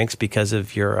couldn't buy drinks because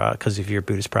of your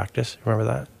Buddhist practice? Remember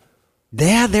that?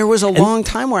 Yeah, there was a long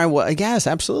time where I guess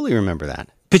absolutely remember that.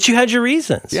 But you had your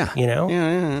reasons. Yeah.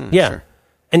 Yeah. Sure.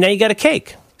 And now you got a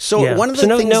cake. So one of the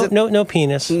things no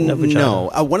penis, no vagina.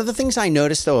 No. One of the things I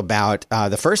noticed though about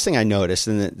the first thing I noticed,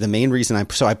 and the main reason I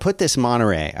put this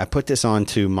Monterey, I put this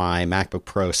onto my MacBook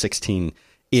Pro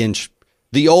 16-inch,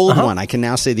 the old one. I can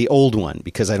now say the old one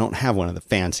because I don't have one of the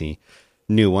fancy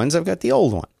new ones. I've got the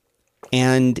old one,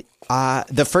 and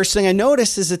the first thing I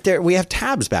noticed is that we have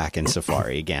tabs back in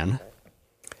Safari again.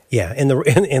 Yeah, in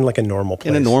like a normal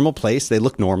place. In a normal place, they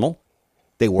look normal.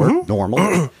 They work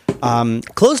normal.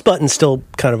 Close button's still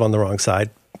kind of on the wrong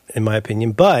side, in my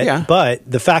opinion. But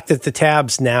the fact that the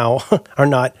tabs now are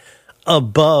not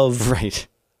above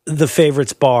the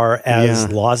favorites bar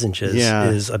as lozenges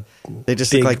is they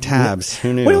just look like tabs.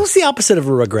 Who knew? What's the opposite of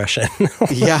a regression?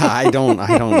 I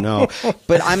don't know.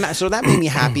 But so that made me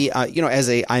happy.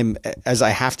 As I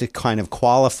have to kind of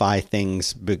qualify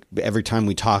things every time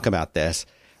we talk about this.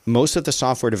 Most of the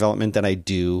software development that I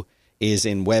do is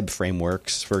in web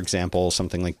frameworks, for example,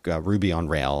 something like Ruby on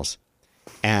Rails.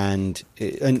 And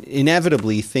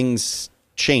inevitably, things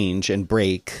change and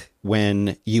break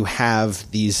when you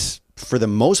have these, for the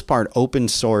most part, open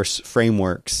source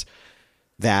frameworks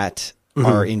that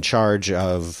are in charge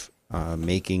of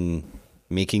making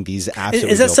these apps.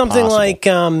 Is that something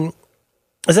possible.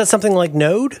 Is that something like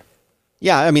Node?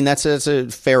 Yeah, I mean that's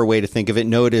a fair way to think of it.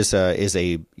 Node is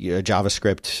a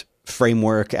JavaScript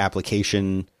framework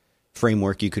application.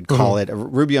 Framework, you could call it.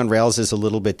 Ruby on Rails is a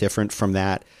little bit different from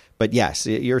that, but yes,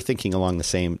 you're thinking along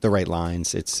the right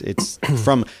lines. It's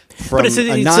from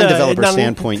a non-developer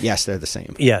standpoint. Yes, they're the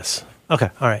same. Yes. Okay.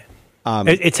 All right.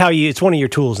 It's one of your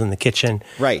tools in the kitchen,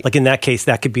 right? Like in that case,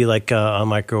 that could be like a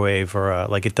microwave or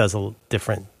like it does a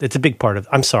different. It's a big part of.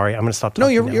 I'm sorry, I'm going to stop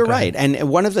talking. No, you're right. And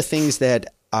one of the things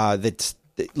that's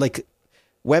like.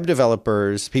 Web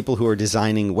developers, people who are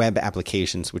designing web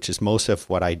applications, which is most of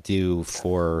what I do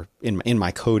in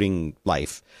my coding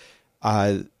life,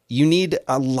 you need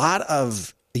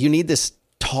this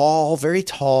tall, very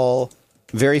tall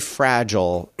very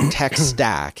fragile tech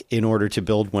stack in order to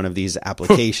build one of these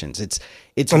applications.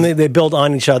 And they build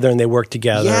on each other and they work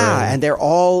together. Yeah, and they're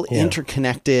all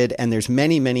interconnected, and there's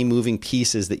many, many moving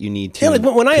pieces that you need to like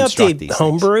when I update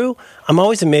Homebrew, things. I'm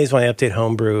always amazed when I update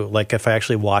Homebrew, like if I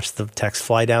actually watch the text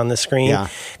fly down the screen. Yeah.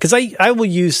 Because I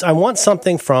want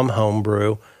something from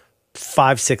Homebrew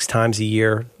 5-6 times a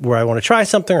year where I want to try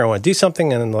something or I want to do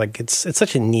something, and like it's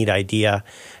such a neat idea.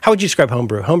 How would you describe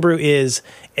Homebrew? Homebrew is,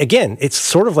 again, it's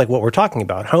sort of like what we're talking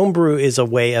about. Homebrew is a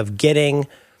way of getting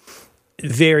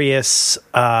various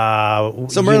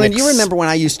So Merlin, you remember when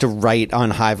I used to write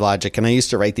on HiveLogic, and I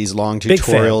used to write these long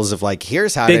tutorials of like,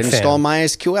 here's how to install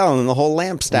MySQL and the whole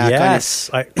LAMP stack. Yes,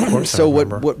 of course. So what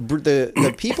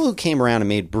the people who came around and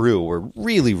made Brew were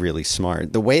really, really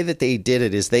smart. The way that they did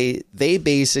it is they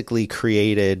basically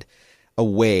created a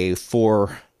way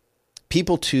for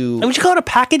people to... Would you call it a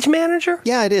package manager?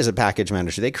 Yeah, it is a package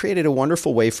manager. They created a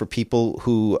wonderful way for people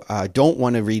who don't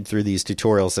want to read through these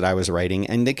tutorials that I was writing,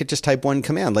 and they could just type one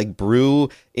command, like brew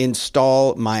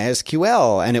install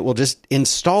MySQL, and it will just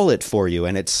install it for you,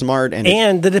 and it's smart.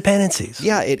 And the dependencies.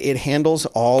 Yeah, it handles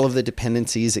all of the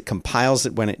dependencies. It compiles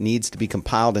it when it needs to be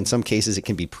compiled. In some cases, it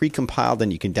can be pre-compiled,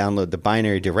 and you can download the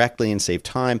binary directly and save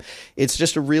time. It's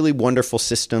just a really wonderful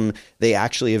system. They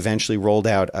actually eventually rolled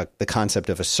out the concept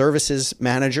of a services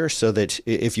manager, so that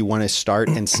if you want to start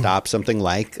and stop something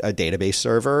like a database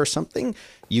server or something,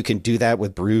 you can do that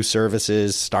with Brew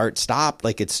services, start, stop.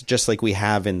 Like it's just like we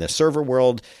have in the server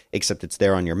world, except it's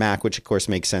there on your Mac, which of course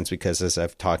makes sense because, as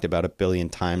I've talked about a billion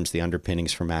times, the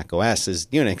underpinnings for Mac OS is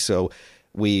Unix. So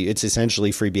it's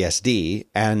essentially FreeBSD,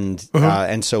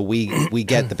 and so we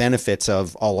get the benefits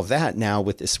of all of that now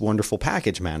with this wonderful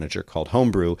package manager called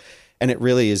Homebrew. And it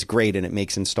really is great, and it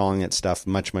makes installing that stuff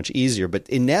much, much easier. But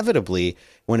inevitably,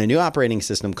 when a new operating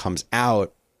system comes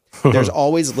out, there's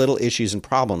always little issues and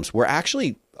problems where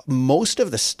actually most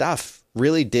of the stuff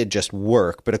really did just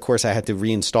work. But of course, I had to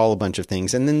reinstall a bunch of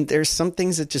things. And then there's some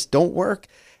things that just don't work,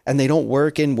 and they don't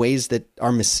work in ways that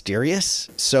are mysterious.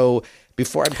 So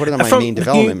before I put it on my main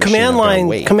development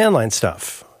machine, command line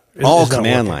stuff. All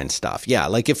command line stuff. Yeah.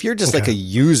 Like if you're just like a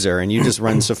user and you just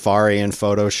run Safari and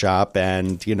Photoshop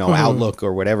and, Outlook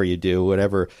or whatever you do,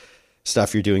 whatever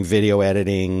stuff you're doing, video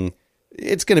editing,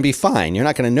 it's going to be fine. You're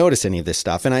not going to notice any of this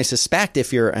stuff. And I suspect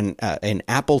if you're an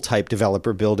Apple type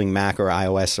developer building Mac or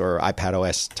iOS or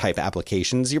iPadOS type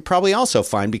applications, you're probably also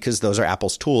fine because those are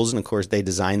Apple's tools. And of course, they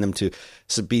design them to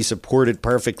be supported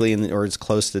perfectly or as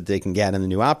close that they can get in the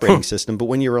new operating system. But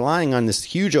when you're relying on this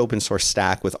huge open source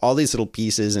stack with all these little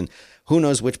pieces and who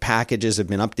knows which packages have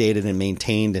been updated and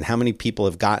maintained and how many people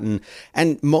have gotten,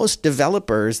 and most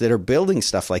developers that are building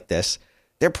stuff like this,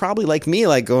 they're probably like me,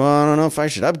 like, oh, I don't know if I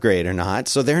should upgrade or not.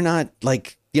 So they're not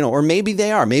like, or maybe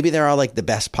they are. Maybe they're all like the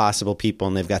best possible people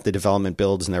and they've got the development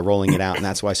builds and they're rolling it out. And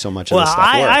that's why so much of this stuff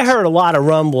works. I heard a lot of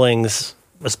rumblings,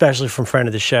 especially from friend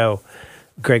of the show,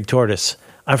 Greg Tortoise.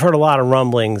 I've heard a lot of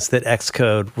rumblings that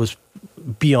Xcode was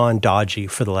beyond dodgy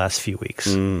for the last few weeks.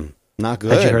 Not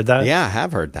good. Have you heard that? Yeah, I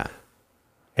have heard that.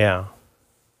 Yeah.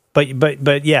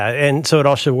 But yeah, and so it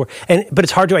all should work. But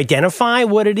it's hard to identify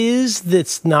what it is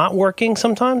that's not working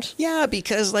sometimes. Yeah,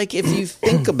 because like if you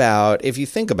think about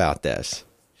this,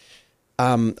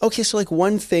 okay, so like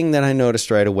one thing that I noticed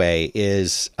right away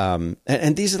is, and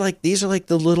these are like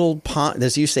the little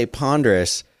as you say,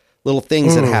 ponderous little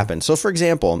things that happen. So for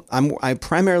example, I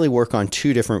primarily work on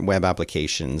 2 different web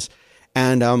applications.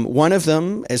 And one of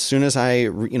them, as soon as I,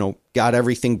 got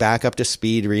everything back up to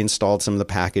speed, reinstalled some of the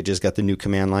packages, got the new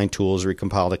command line tools,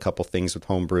 recompiled a couple things with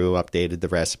Homebrew, updated the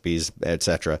recipes,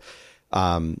 etc.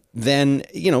 Then,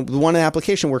 the one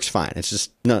application works fine. It's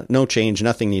just no change,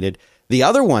 nothing needed. The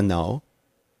other one, though,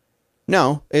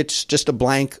 no, it's just a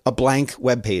blank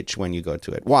web page when you go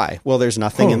to it. Why? Well, there's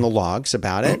nothing in the logs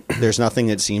about it. There's nothing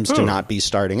that seems to not be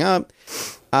starting up.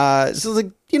 So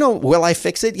like, will I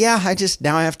fix it? Yeah,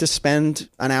 now I have to spend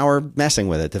an hour messing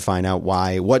with it to find out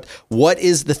why. What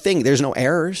is the thing? There's no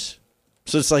errors.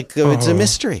 So it's like, it's a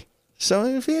mystery.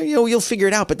 So you'll figure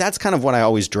it out. But that's kind of what I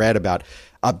always dread about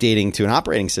updating to an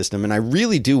operating system. And I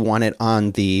really do want it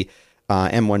on the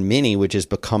M1 Mini, which has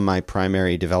become my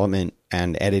primary development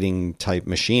and editing type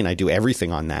machine. I do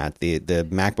everything on that. The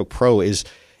MacBook Pro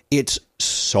it's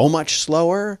so much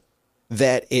slower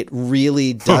that it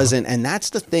really doesn't. And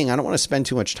that's the thing. I don't want to spend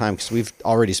too much time because we've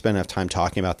already spent enough time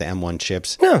talking about the M1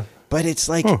 chips. Yeah. But it's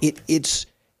like it's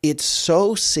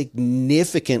so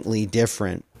significantly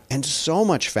different and so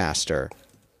much faster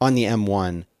on the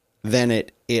M1 than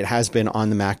it has been on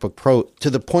the MacBook Pro, to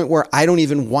the point where I don't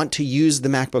even want to use the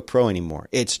MacBook Pro anymore.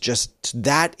 It's just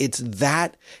that,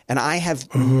 and I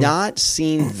have not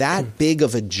seen that big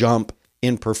of a jump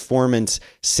in performance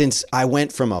since I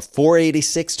went from a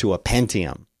 486 to a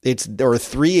Pentium. Or a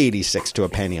 386 to a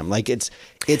Pentium. Like it's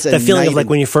a that feeling of like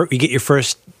when you get your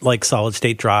first like solid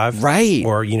state drive, right?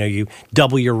 Or you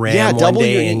double your RAM one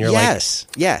day, and you're yes.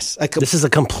 This is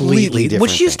a completely different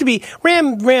which used to be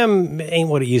RAM ain't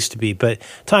what it used to be, but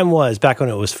time was back when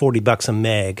it was $40 a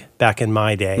meg back in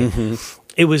my day. Mm-hmm.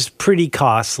 It was pretty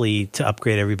costly to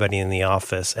upgrade everybody in the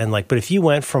office, and but if you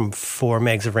went from 4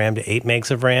 megs of RAM to 8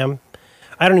 megs of RAM.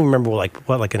 I don't even remember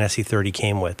what an SE30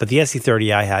 came with, but the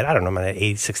SE30 I had, I don't know, I'm at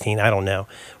 816, I don't know.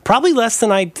 Probably less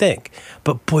than I'd think.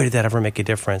 But boy, did that ever make a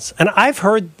difference. And I've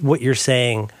heard what you're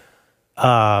saying.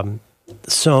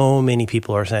 So many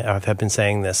people have been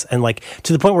saying this, and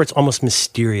to the point where it's almost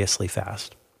mysteriously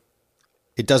fast.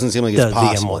 It doesn't seem like it's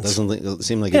possible. It doesn't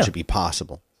seem like it should be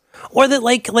possible. Or that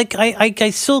I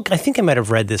think I might have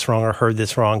read this wrong or heard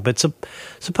this wrong, but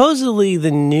supposedly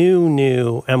the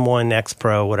new M1 X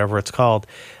Pro, whatever it's called,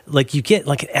 you get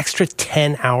an extra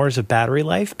 10 hours of battery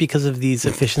life because of these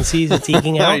efficiencies it's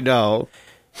eking out. I know.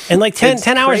 And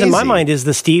 10 hours in my mind is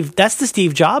that's the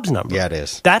Steve Jobs number. Yeah, it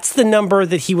is. That's the number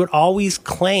that he would always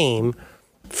claim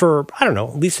for, I don't know,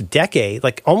 at least a decade.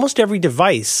 Almost every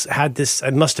device had this,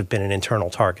 it must have been an internal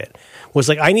target, was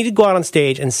I need to go out on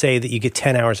stage and say that you get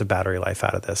 10 hours of battery life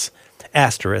out of this.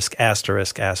 Asterisk,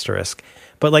 asterisk, asterisk.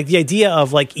 But the idea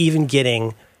of even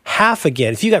getting half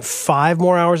again, if you got 5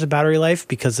 more hours of battery life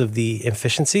because of the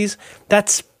efficiencies,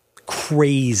 that's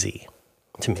crazy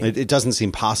to me. It doesn't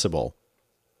seem possible.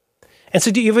 And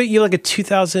so do you have a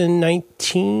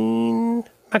 2019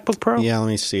 MacBook Pro? Yeah, let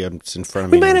me see. It's in front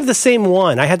of me. We might have the same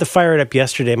one. I had to fire it up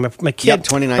yesterday. My kid, yep,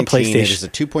 2019. It is a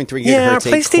 2.3 gigahertz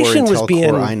 8-core Intel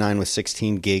Core i9 with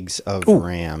 16 gigs of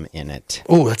RAM in it.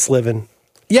 Oh, that's living.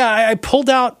 Yeah, I pulled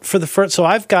out for the first. So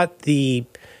I've got the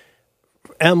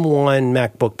M1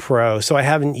 MacBook Pro. So I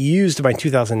haven't used my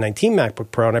 2019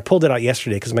 MacBook Pro, and I pulled it out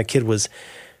yesterday because my kid was.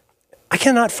 I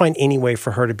cannot find any way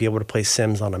for her to be able to play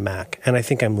Sims on a Mac, and I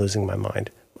think I'm losing my mind.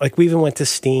 We even went to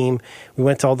Steam. We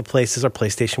went to all the places. Our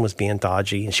PlayStation was being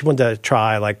dodgy, and she wanted to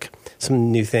try some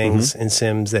new things in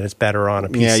Sims that it's better on a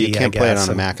PC. Yeah, you can't play it on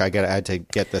a Mac. I had to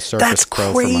get the Surface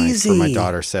Pro for my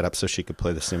daughter set up so she could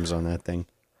play the Sims on that thing.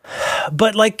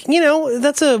 But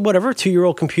that's a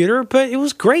 2-year-old computer, but it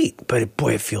was great. But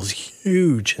boy, it feels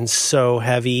huge and so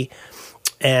heavy.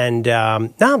 And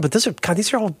but these are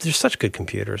they're such good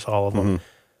computers, all of them. Mm-hmm.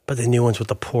 But the new ones with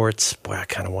the ports, boy, I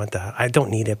kind of want that. I don't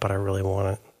need it, but I really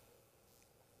want it.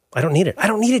 I don't need it. I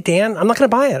don't need it, Dan. I'm not going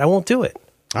to buy it. I won't do it.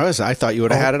 I thought you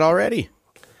would have had it already.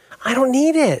 I don't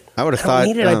need it. I would have thought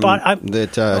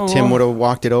that Tim would have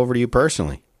walked it over to you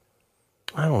personally.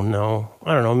 I don't know.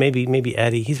 Maybe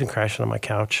Eddie. He's been crashing on my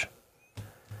couch.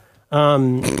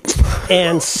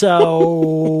 And so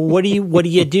what do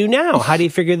you do now? How do you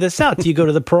figure this out? Do you go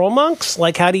to the Pearl Monks?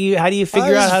 How do you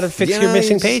figure out how to fix your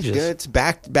missing pages? It's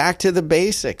back to the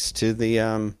basics, to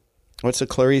the what's the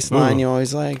Clarice line you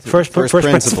always like? First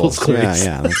principles, Clarice.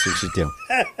 Yeah, that's what you do.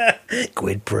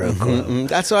 Quid pro quo. Mm-hmm.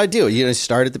 That's what I do. You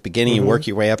start at the beginning, you work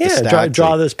your way up the stack.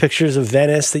 Draw those pictures of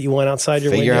Venice that you went outside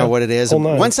your window. Figure out what it is.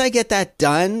 Once I get that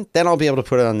done, then I'll be able to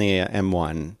put it on the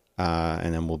M1,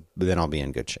 and then I'll be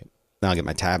in good shape. Then I'll get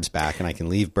my tabs back, and I can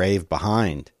leave Brave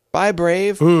behind. Bye,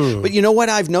 Brave. But you know what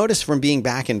I've noticed from being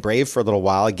back in Brave for a little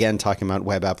while, again, talking about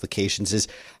web applications, is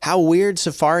how weird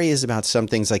Safari is about some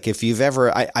things. If you've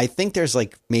ever, I think there's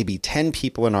maybe 10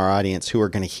 people in our audience who are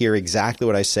going to hear exactly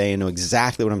what I say and know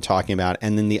exactly what I'm talking about.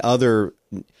 And then the other,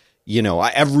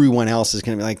 everyone else is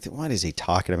going to be like, what is he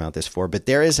talking about this for? But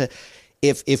there is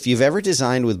if you've ever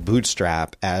designed with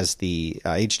Bootstrap as the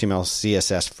HTML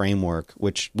CSS framework,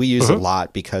 which we use a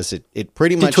lot because it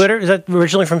pretty much Twitter, is that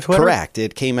originally from Twitter? Correct.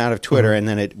 It came out of Twitter and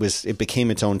then it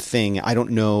became its own thing. I don't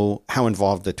know how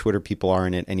involved the Twitter people are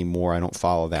in it anymore. I don't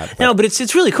follow that. No, but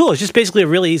it's really cool. It's just basically a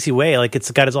really easy way. It's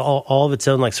got all of its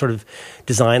own sort of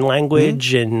design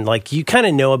language, and you kind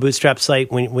of know a Bootstrap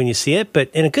site when you see it, but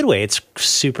in a good way. It's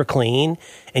super clean,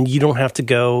 and you don't have to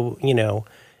go, you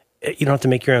don't have to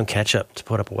make your own ketchup to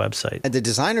put up a website. And the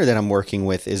designer that I'm working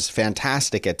with is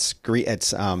fantastic at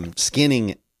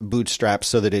skinning Bootstrap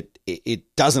so that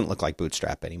it doesn't look like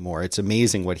Bootstrap anymore. It's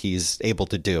amazing what he's able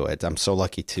to do. I'm so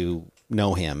lucky to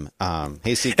know him.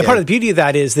 Hey, CK. And part of the beauty of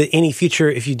that is that any feature,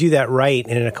 if you do that right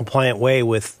and in a compliant way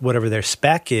with whatever their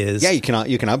spec is, you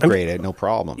can upgrade it, no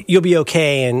problem. You'll be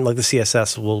okay, and the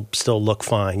CSS will still look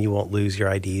fine. You won't lose your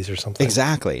IDs or something.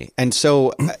 Exactly. And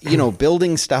so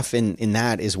building stuff in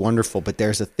that is wonderful. But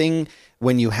there's a thing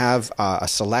when you have a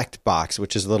select box,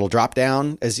 which is a little drop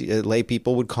down, as lay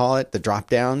people would call it, the drop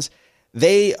downs.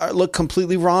 They look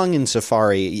completely wrong in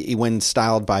Safari when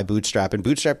styled by Bootstrap, and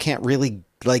Bootstrap can't really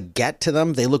like get to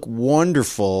them, they look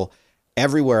wonderful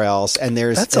everywhere else. And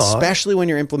there's, especially when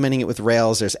you're implementing it with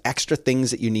Rails, there's extra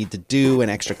things that you need to do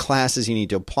and extra classes you need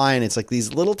to apply. And it's like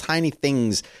these little tiny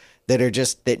things that are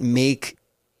just, that make,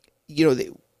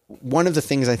 one of the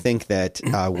things I think that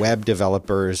web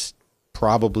developers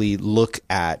probably look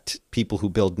at people who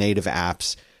build native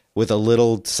apps with a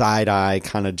little side eye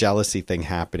kind of jealousy thing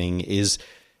happening is,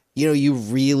 you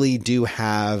really do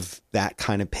have that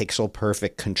kind of pixel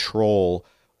perfect control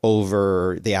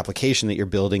over the application that you're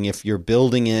building. If you're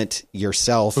building it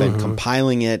yourself and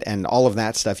compiling it and all of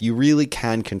that stuff, you really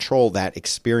can control that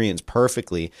experience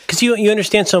perfectly. Because you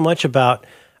understand so much about,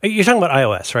 you're talking about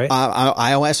iOS, right?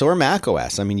 iOS or Mac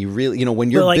OS. I mean, you really,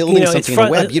 when you're building something on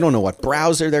the web, you don't know what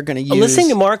browser they're going to use. Listening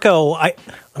to Marco,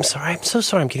 I'm sorry. I'm so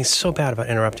sorry. I'm getting so bad about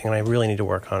interrupting, and I really need to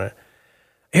work on it.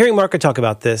 Hearing Marco talk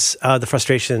about this, the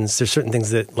frustrations, there's certain things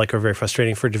that are very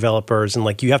frustrating for developers,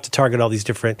 and you have to target all these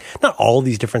different, not all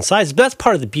these different sizes, but that's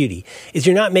part of the beauty, is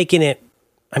you're not making it,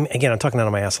 again, I'm talking out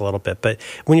of my ass a little bit, but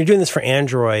when you're doing this for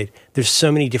Android, there's so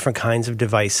many different kinds of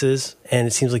devices, and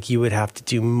it seems like you would have to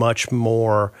do much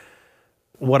more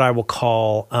what I will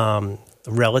call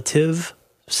relative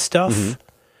stuff.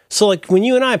 So when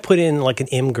you and I put in an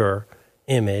Imgur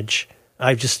image,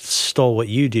 I just stole what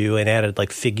you do and added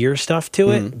figure stuff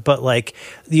to it. But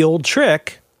the old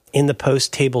trick in the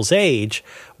post tables age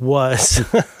was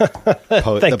the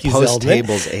post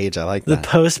tables age. I like that. The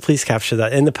post, please capture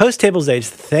that. In the post tables age,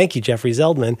 thank you, Jeffrey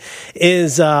Zeldman,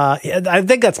 is I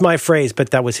think that's my phrase,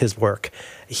 but that was his work.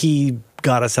 He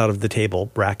got us out of the table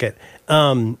bracket.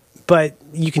 But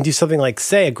you can do something like,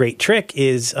 say, a great trick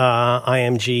is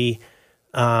IMG,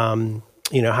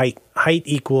 height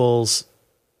equals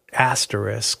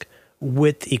asterisk,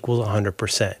 width equals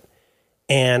 100%.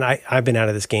 And I've been out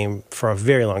of this game for a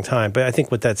very long time, but I think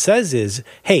what that says is,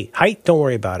 hey, height, don't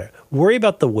worry about it. Worry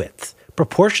about the width.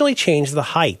 Proportionally change the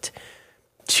height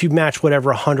to match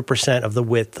whatever 100% of the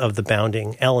width of the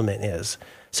bounding element is.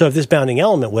 So if this bounding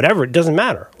element, whatever, it doesn't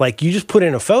matter. You just put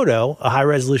in a photo, a high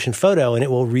resolution photo, and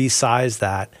it will resize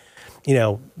that,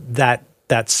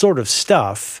 that sort of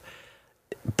stuff.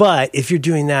 But if you're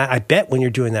doing that, I bet when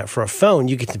you're doing that for a phone,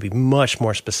 you get to be much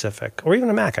more specific, or even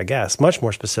a Mac, I guess, much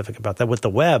more specific about that. With the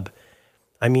web,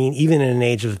 even in an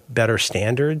age of better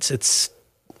standards, it's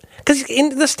because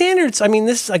in the standards,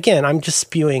 this, again, I'm just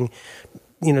spewing,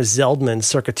 Zeldman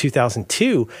circa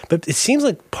 2002, but it seems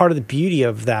like part of the beauty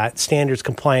of that standards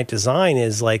compliant design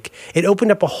is it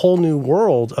opened up a whole new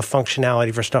world of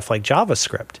functionality for stuff like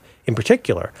JavaScript in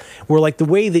particular, where the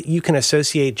way that you can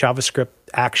associate JavaScript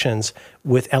actions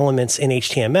with elements in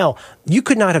HTML, you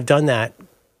could not have done that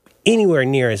anywhere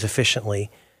near as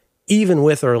efficiently, even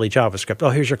with early JavaScript.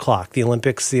 Oh, here's your clock. The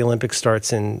Olympics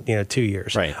starts in 2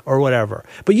 years, right, or whatever.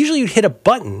 But usually you'd hit a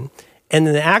button, and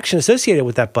then the action associated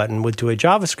with that button would do a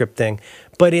JavaScript thing.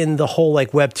 But in the whole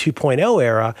Web 2.0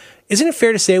 era, isn't it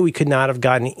fair to say we could not have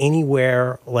gotten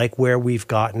anywhere where we've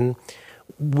gotten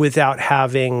without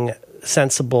having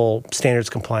sensible standards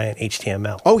compliant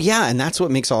HTML? Oh yeah, and that's what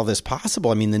makes all this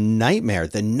possible. The nightmare.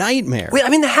 Wait,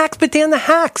 the hacks, but Dan, the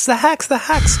hacks.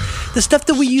 The stuff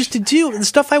that we used to do, the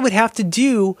stuff I would have to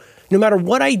do no matter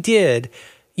what I did.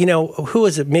 Who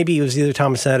was it? Maybe it was either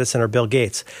Thomas Edison or Bill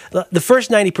Gates. The first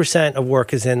 90% of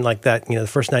work is in that, the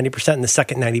first 90%, and the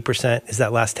second 90% is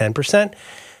that last 10%.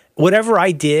 Whatever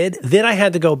I did, then I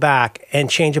had to go back and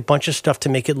change a bunch of stuff to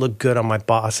make it look good on my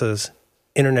boss's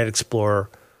Internet Explorer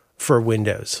for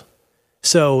Windows.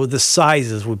 So the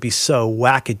sizes would be so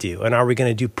wackadoo. And are we going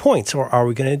to do points, or are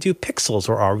we going to do pixels,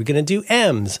 or are we going to do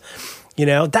M's?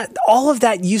 That all of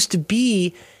that used to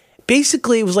be,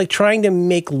 basically it was like trying to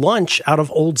make lunch out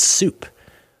of old soup.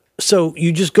 So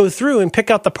you just go through and pick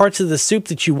out the parts of the soup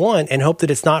that you want and hope that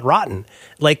it's not rotten.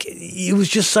 It was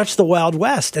just such the Wild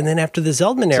West. And then after the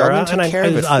Zeldman era, Zeldman took care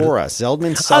of it for us.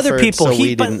 Zeldman suffered, other people, so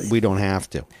we don't have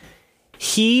to.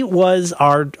 He was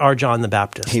our John the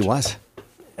Baptist. He was.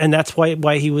 And that's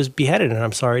why he was beheaded, and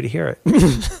I'm sorry to hear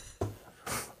it.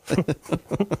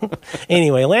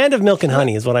 Anyway, land of milk and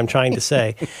honey is what I'm trying to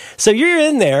say. So you're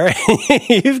in there,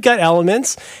 you've got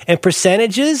elements and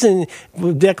percentages and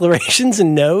declarations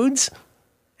and nodes.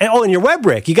 And your web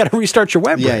rig. You got to restart your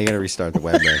web rig. Yeah, you got to restart the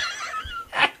web rig.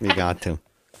 You got to.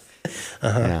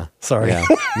 Yeah. Sorry. Yeah.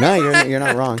 No, you're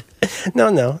not wrong.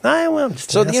 No. I'm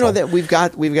just so that we've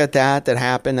got that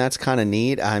happened. That's kind of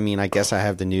neat. I guess I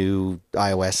have the new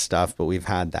iOS stuff, but we've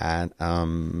had that.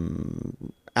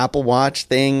 Apple Watch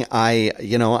thing. I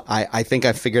think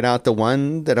I figured out the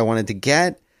one that I wanted to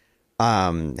get.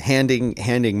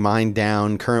 Handing mine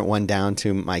down, current one down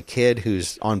to my kid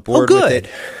who's on board with it.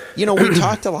 We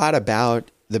talked a lot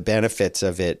about the benefits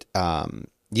of it.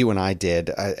 you and I did,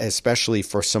 especially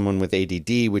for someone with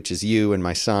ADD, which is you and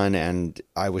my son. And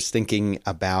I was thinking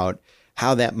about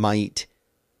how that might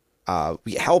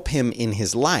help him in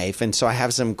his life. And so I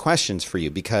have some questions for you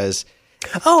because...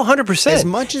 Oh, 100%. As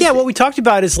much as what we talked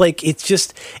about is like, it's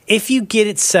just, if you get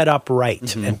it set up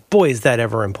right, and boy, is that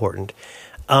ever important.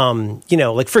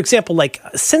 Like, for example, like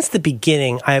since the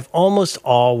beginning, I have almost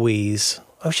always,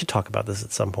 I should talk about this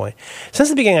at some point. Since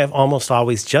the beginning, I've almost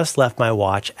always just left my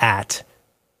watch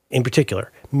in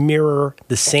particular, mirror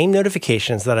the same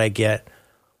notifications that I get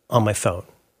on my phone.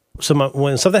 So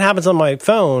when something happens on my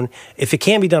phone, if it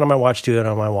can be done on my watch, do it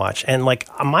on my watch. And like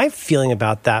my feeling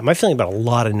about a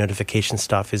lot of notification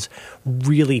stuff is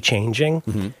really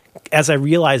changing as I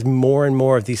realize more and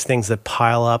more of these things that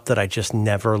pile up that I just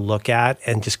never look at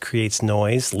and just creates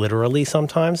noise, literally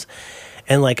sometimes.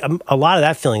 And like a lot of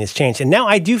that feeling has changed. And now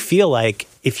I do feel like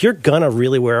if you're going to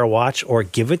really wear a watch or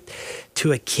give it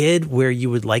to a kid where you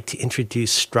would like to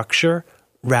introduce structure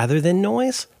rather than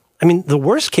noise, I mean, the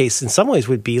worst case in some ways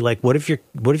would be like, what if you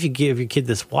give your kid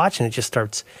this watch and it just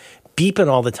starts beeping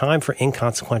all the time for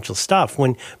inconsequential stuff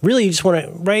when really you just want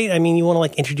to, right? I mean, you want to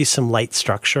like introduce some light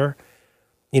structure,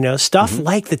 stuff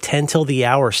like the 10 till the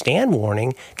hour stand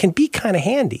warning can be kind of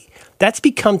handy. That's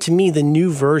become to me the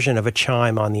new version of a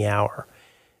chime on the hour.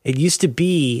 It used to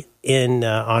be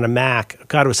on a Mac.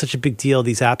 God, it was such a big deal.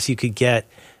 These apps you could get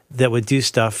that would do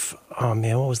stuff. Oh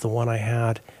man, what was the one I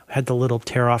had? Had the little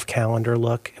tear-off calendar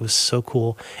look. It was so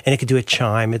cool. And it could do a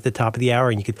chime at the top of the hour,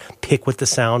 and you could pick what the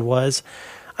sound was.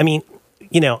 I mean,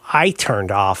 I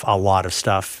turned off a lot of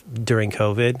stuff during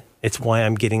COVID. It's why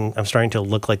I'm starting to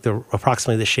look like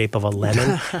approximately the shape of a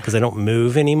lemon because I don't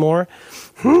move anymore.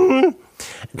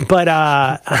 But and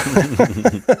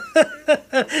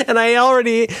I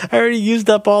already used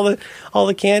up all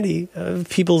the candy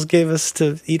people gave us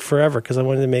to eat forever because I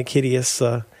wanted to make hideous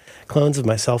clones of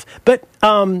myself. But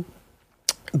I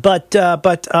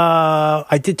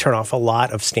did turn off a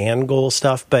lot of stand goal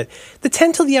stuff. But the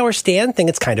 10 till the hour stand thing,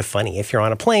 it's kind of funny if you're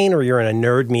on a plane or you're in a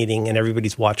nerd meeting and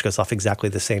everybody's watch goes off exactly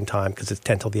the same time because it's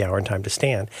 10 till the hour and time to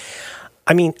stand.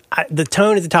 I mean, the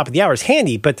tone at the top of the hour is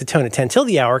handy, but the tone at 10 till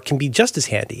the hour can be just as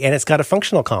handy. And it's got a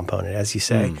functional component, as you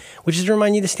say, which is to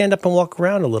remind you to stand up and walk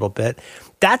around a little bit.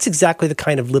 That's exactly the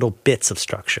kind of little bits of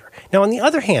structure. Now, on the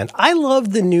other hand, I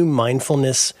love the new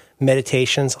mindfulness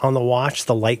meditations on the watch,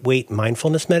 the lightweight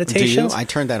mindfulness meditations. Do you? I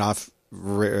turned that off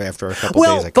after a couple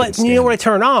days. But you know what I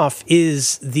turn off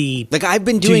is like I've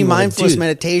been doing mindfulness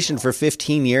meditation for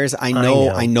 15 years. I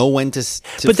know when to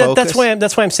but focus.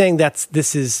 That's why I'm saying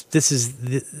this is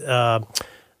a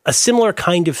similar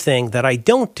kind of thing that I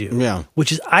don't do. Yeah.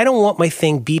 Which is I don't want my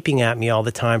thing beeping at me all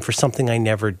the time for something I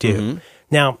never do.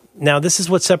 Now this is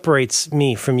what separates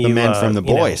me from you. The men from the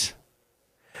boys.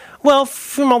 Well,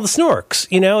 from all the snorks,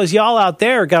 as y'all out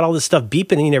there got all this stuff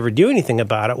beeping and you never do anything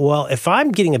about it. Well, if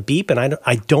I'm getting a beep and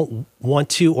I don't want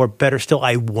to, or better still,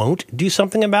 I won't do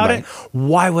something about it,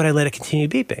 why would I let it continue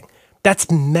beeping? That's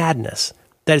madness.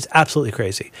 That is absolutely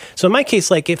crazy. So in my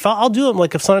case, like if I'll do it,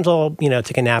 like if sometimes I'll,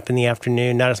 take a nap in the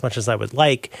afternoon, not as much as I would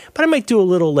like, but I might do a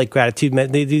little like gratitude. They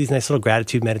do these nice little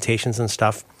gratitude meditations and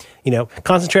stuff,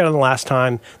 concentrate on the last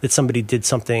time that somebody did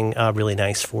something really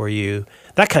nice for you,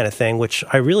 that kind of thing, which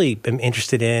I really am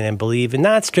interested in and believe in,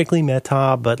 not strictly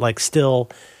metta, but like still,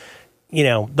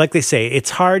 like they say,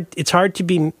 it's hard to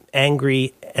be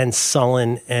angry and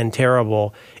sullen and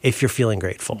terrible if you're feeling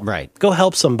grateful. Right. Go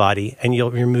help somebody and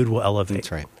your mood will elevate.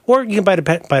 That's right. Or you can bite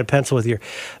a pencil with your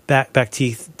back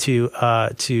teeth to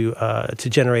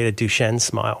generate a Duchenne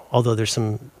smile, although there's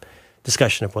some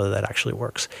discussion of whether that actually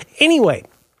works. Anyway,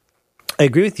 I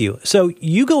agree with you. So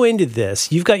you go into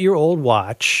this, you've got your old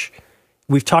watch.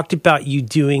 We've talked about you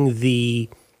doing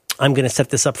I'm going to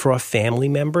set this up for a family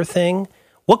member thing.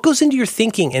 What goes into your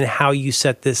thinking and how you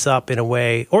set this up in a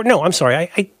way, or no, I'm sorry,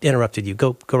 I interrupted you.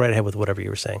 Go right ahead with whatever you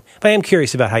were saying. But I am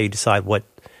curious about how you decide what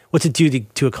to do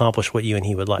to accomplish what you and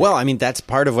he would like. Well, I mean, that's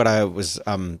part of what I was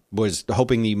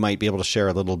hoping you might be able to share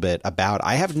a little bit about.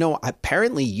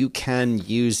 Apparently you can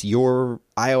use your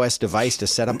iOS device to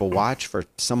set up a watch for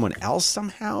someone else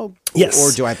somehow? Yes.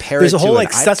 Or do I pair There's it a whole, to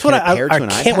like, that's what I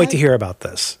can't wait to hear about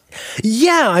this.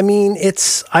 Yeah, I mean,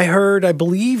 I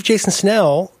believe Jason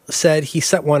Snell said he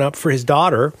set one up for his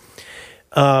daughter,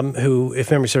 who,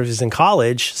 if memory serves, is in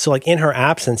college. So like in her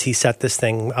absence, he set this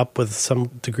thing up with some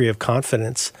degree of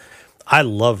confidence. I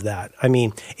love that. I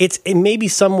mean, it may be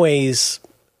some ways,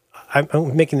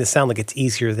 I'm making this sound like it's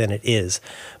easier than it is,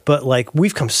 but like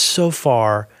we've come so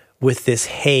far with this,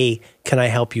 hey, can I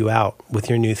help you out with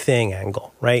your new thing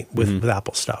angle, right? With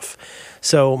Apple stuff.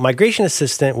 So Migration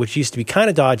Assistant, which used to be kind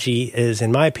of dodgy, is,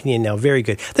 in my opinion, now very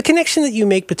good. The connection that you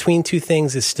make between two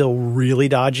things is still really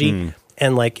dodgy.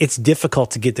 And like, it's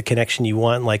difficult to get the connection you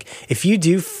want. Like, if you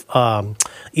do Ethernet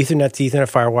to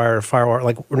Ethernet, FireWire to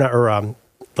FireWire,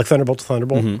 like Thunderbolt to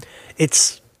Thunderbolt,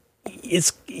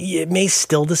 it may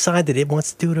still decide that it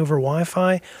wants to do it over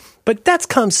Wi-Fi, but that's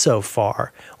come so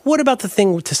far. What about the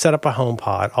thing to set up a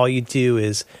HomePod? All you do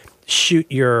is shoot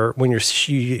to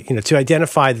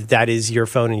identify that is your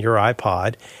phone and your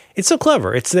iPod. It's so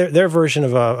clever. It's their version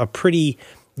of a pretty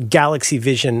Galaxy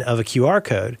Vision of a QR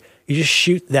code. You just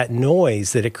shoot that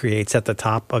noise that it creates at the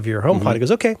top of your HomePod. It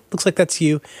goes, okay, looks like that's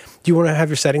you. Do you want to have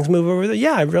your settings move over there?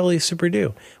 Yeah, I really super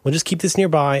do. We'll just keep this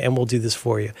nearby and we'll do this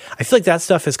for you. I feel like that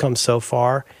stuff has come so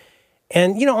far.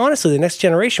 And, honestly, the next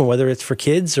generation, whether it's for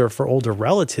kids or for older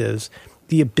relatives,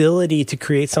 the ability to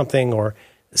create something or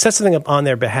set something up on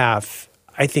their behalf,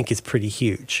 I think is pretty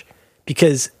huge.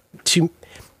 Because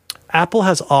Apple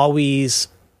has always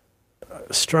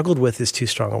struggled with is too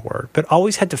strong a word, but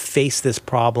always had to face this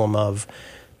problem of,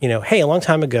 hey, a long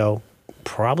time ago,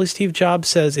 probably Steve Jobs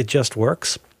says it just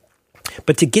works.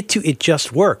 But to get to it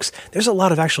just works, there's a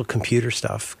lot of actual computer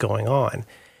stuff going on.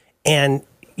 And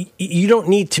you don't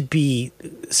need to be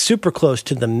super close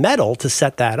to the metal to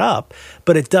set that up,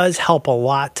 but it does help a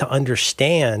lot to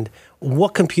understand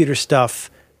what computer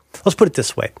stuff. Let's put it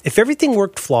this way. If everything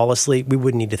worked flawlessly, we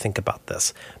wouldn't need to think about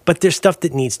this. But there's stuff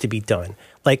that needs to be done.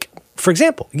 Like, for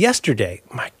example, yesterday,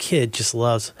 my kid just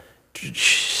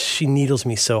she needles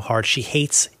me so hard. She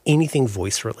hates anything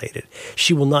voice related.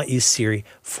 She will not use Siri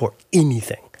for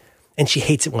anything. And she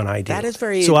hates it when I do. That is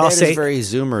very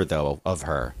Zoomer, though, of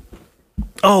her.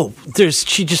 Oh, you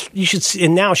should see,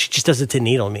 and now she just does it to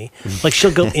needle me. Like,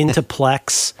 she'll go into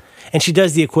Plex, and she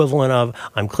does the equivalent of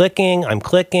I'm clicking,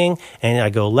 and I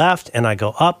go left, and I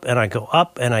go up, and I go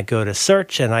up, and I go to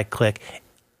search, and I click.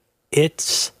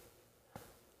 It's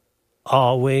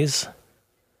always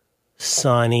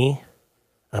sunny.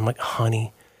 I'm like,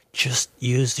 honey, just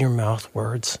use your mouth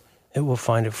words. It will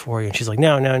find it for you. And she's like,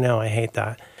 no, I hate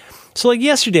that. So like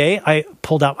yesterday, I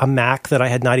pulled out a Mac that I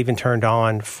had not even turned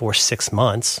on for 6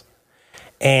 months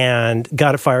and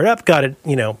got it fired up, got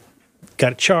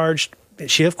it charged.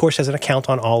 She, of course, has an account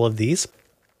on all of these.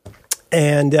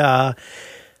 And, but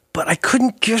I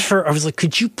couldn't give her, I was like,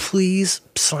 could you please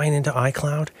sign into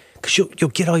iCloud? Because you'll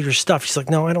get all your stuff. She's like,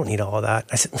 no, I don't need all of that.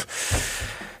 I said,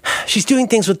 she's doing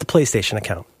things with the PlayStation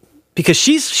account. Because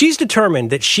she's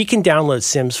determined that she can download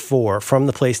Sims 4 from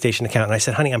the PlayStation account. And I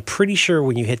said, honey, I'm pretty sure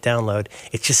when you hit download,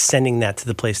 it's just sending that to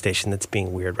the PlayStation that's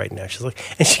being weird right now. She's like,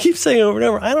 and she keeps saying over and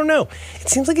over, I don't know. It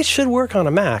seems like it should work on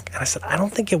a Mac. And I said, I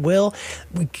don't think it will.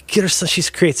 We get her, so she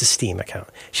creates a Steam account.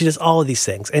 She does all of these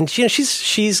things. And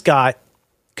she's got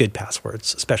good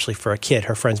passwords, especially for a kid.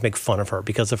 Her friends make fun of her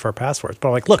because of her passwords. But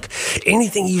I'm like, look,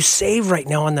 anything you save right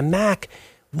now on the Mac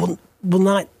will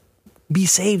not be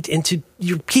saved into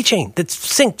your keychain that's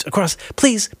synced across.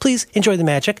 Please enjoy the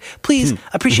magic. Please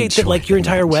appreciate that, like, your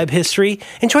entire web history.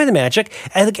 Enjoy the magic.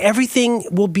 And like, everything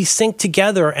will be synced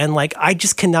together. And like, I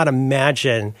just cannot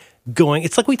imagine going.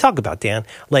 It's like we talk about, Dan.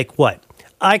 Like what?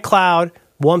 iCloud,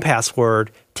 1Password,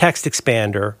 Text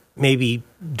Expander, maybe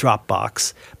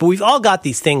Dropbox. But we've all got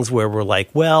these things where we're like,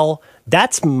 well,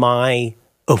 that's my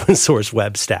open source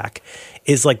web stack.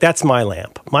 Is like, that's my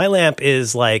lamp. My lamp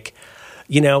is like,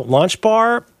 Launch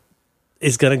Bar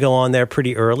is going to go on there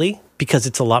pretty early because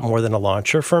it's a lot more than a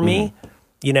launcher for me.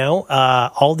 We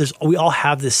all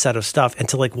have this set of stuff, and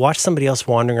to like watch somebody else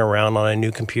wandering around on a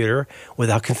new computer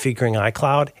without configuring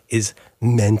iCloud is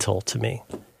mental to me,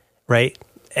 right?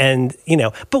 And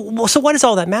so why does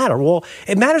all that matter? Well,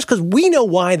 it matters because we know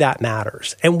why that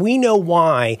matters, and we know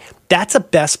why that's a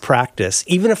best practice,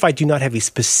 even if I do not have a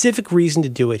specific reason to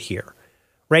do it here,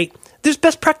 right? There's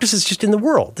best practices just in the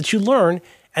world that you learn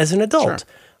as an adult. Sure.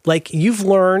 Like, you've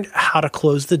learned how to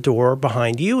close the door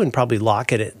behind you and probably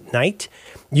lock it at night.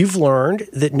 You've learned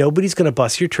that nobody's going to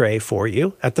bust your tray for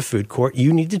you at the food court.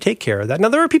 You need to take care of that. Now,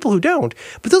 there are people who don't,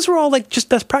 but those are all like just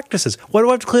best practices. Why do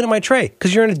I have to clean up my tray?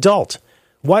 Because you're an adult.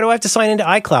 Why do I have to sign into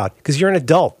iCloud? Because you're an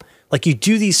adult. Like, you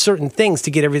do these certain things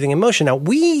to get everything in motion. Now,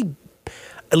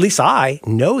 at least I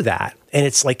know that. And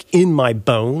it's like in my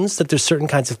bones that there's certain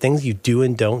kinds of things you do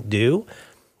and don't do.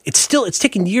 It's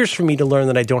taken years for me to learn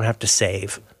that I don't have to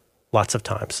save lots of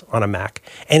times on a Mac.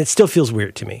 And it still feels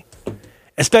weird to me.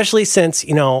 Especially since,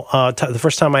 the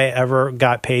first time I ever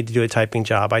got paid to do a typing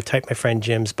job, I typed my friend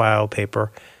Jim's bio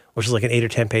paper, which was like an 8 or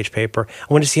 10 page paper.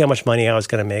 I wanted to see how much money I was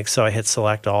going to make. So I hit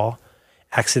select all,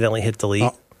 accidentally hit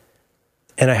delete.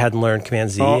 And I hadn't learned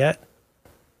Command Z yet.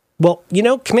 Well,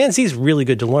 Command Z is really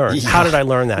good to learn. Yeah. How did I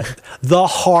learn that? The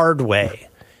hard way.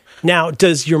 Now,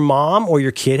 does your mom or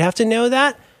your kid have to know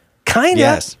that? Kind of.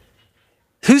 Yes.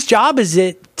 Whose job is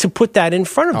it to put that in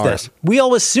front of Ours. them? We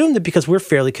all assume that because we're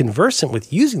fairly conversant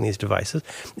with using these devices,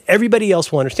 everybody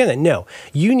else will understand that. No,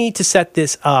 you need to set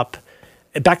this up.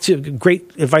 Back to great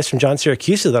advice from John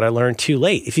Siracusa that I learned too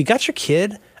late. If you got your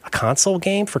kid a console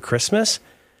game for Christmas,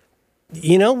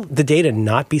 the day to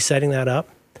not be setting that up,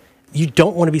 you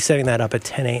don't want to be setting that up at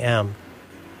 10 a.m.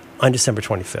 on December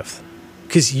 25th.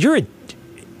 Because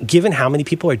given how many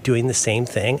people are doing the same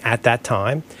thing at that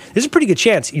time, there's a pretty good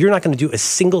chance you're not going to do a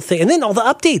single thing. And then all the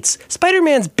updates.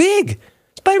 Spider-Man's big.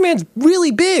 Spider-Man's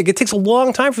really big. It takes a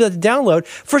long time for that to download.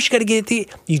 First, you got to get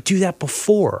it. You do that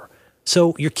before.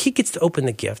 So your kid gets to open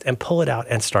the gift and pull it out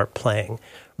and start playing,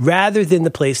 rather than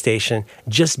the PlayStation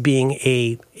just being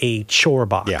a chore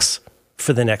box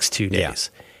for the next 2 days.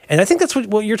 Yeah. And I think that's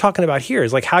what you're talking about here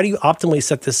is like, how do you optimally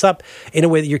set this up in a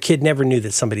way that your kid never knew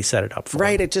that somebody set it up for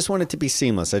Right. him? I just want it to be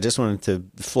seamless. I just want it to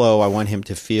flow. I want him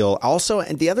to feel also.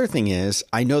 And the other thing is,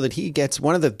 I know that he gets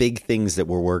one of the big things that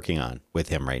we're working on with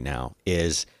him right now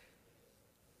is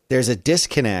there's a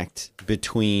disconnect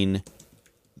between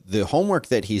the homework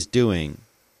that he's doing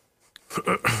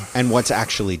and what's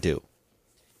actually due.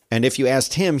 And if you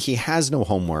asked him, he has no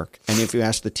homework. And if you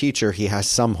ask the teacher, he has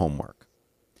some homework.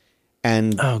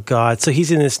 And oh God, so he's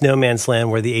in this no man's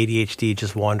land where the ADHD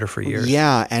just wander for years.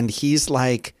 Yeah, and he's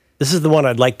like, this is the one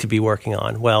I'd like to be working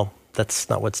on. Well, that's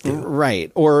not what's due.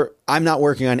 Right. Or I'm not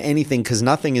working on anything because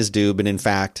nothing is due, but in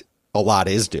fact, a lot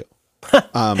is due.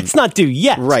 It's not due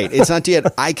yet. Right. It's not due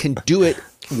yet. I can do it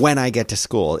when I get to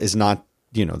school is not,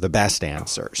 the best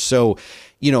answer. So,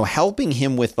 helping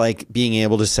him with like being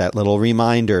able to set little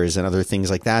reminders and other things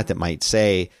like that might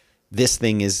say, this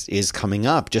thing is coming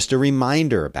up, just a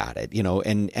reminder about it,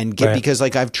 and get, because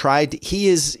like I've tried, he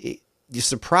is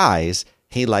surprised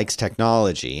he likes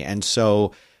technology. And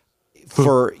so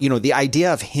for, the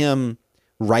idea of him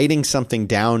writing something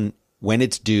down when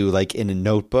it's due, like in a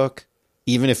notebook,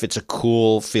 even if it's a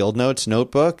cool field notes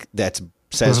notebook that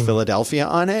says Philadelphia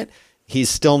on it, he's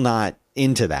still not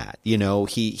into that.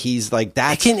 He's like,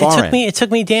 that's foreign. It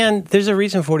took me, Dan, there's a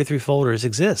reason 43 folders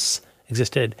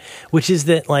existed, which is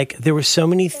that like there were so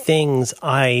many things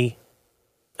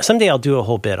someday I'll do a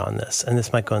whole bit on this, and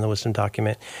this might go in the wisdom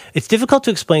document. It's difficult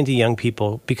to explain to young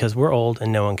people because we're old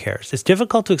and no one cares. It's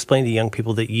difficult to explain to young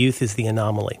people that youth is the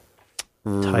anomaly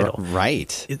title.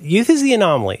 Right. Youth is the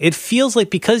anomaly. It feels like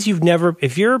because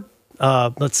if you're,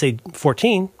 let's say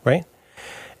 14, right?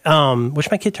 Which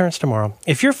my kid turns tomorrow.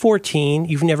 If you're 14,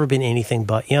 you've never been anything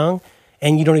but young,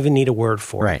 and you don't even need a word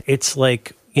for it. It's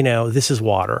like, this is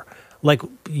water. Like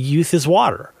youth is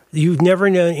water. You've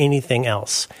never known anything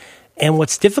else. And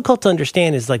what's difficult to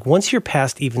understand is like once you're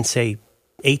past even say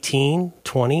 18,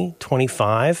 20,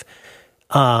 25,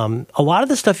 a lot of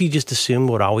the stuff you just assume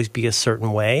would always be a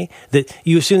certain way, that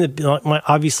you assume that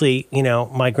obviously,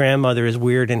 my grandmother is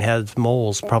weird and has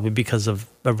moles probably because of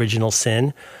original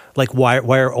sin. Like why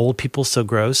are old people so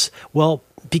gross? Well,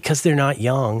 because they're not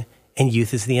young and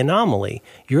youth is the anomaly.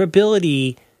 Your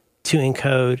ability to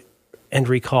encode and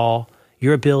recall,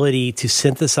 your ability to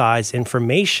synthesize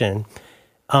information.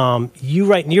 As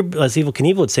Evel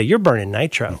Knievel would say, you're burning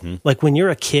nitro. Mm-hmm. Like when you're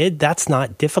a kid, that's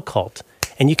not difficult.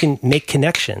 And you can make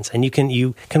connections and you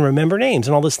can remember names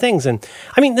and all those things. And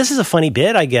I mean, this is a funny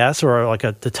bit, I guess, or like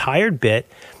the tired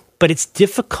bit, but it's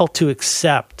difficult to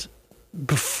accept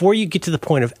before you get to the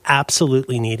point of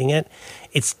absolutely needing it.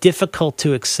 It's difficult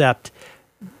to accept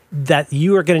that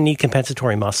you are going to need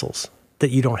compensatory muscles that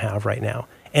you don't have right now.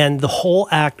 And the whole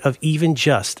act of even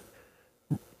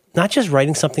not just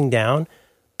writing something down,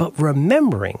 but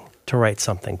remembering to write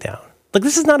something down. Like,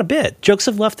 this is not a bit. Jokes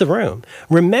have left the room.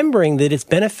 Remembering that it's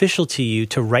beneficial to you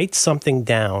to write something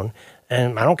down,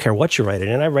 and I don't care what you write it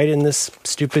in. I write it in this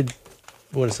stupid,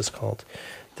 what is this called?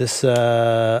 This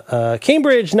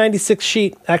Cambridge 96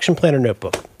 sheet action planner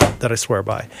notebook that I swear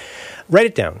by. Write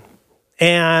it down.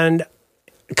 And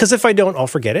because if I don't, I'll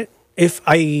forget it. If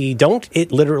I don't,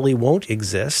 it literally won't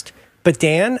exist. But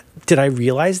Dan, did I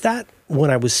realize that when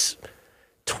I was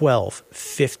 12,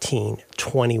 15,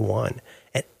 21,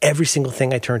 and every single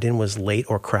thing I turned in was late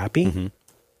or crappy?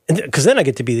 Mm-hmm. Because then I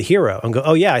get to be the hero and go,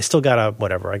 oh yeah, I still got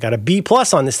I got a B+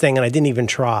 on this thing and I didn't even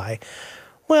try.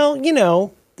 Well,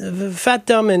 fat,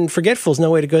 dumb, and forgetful is no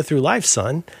way to go through life,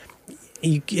 son.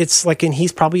 It's like, and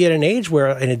he's probably at an age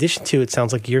where, in addition to, it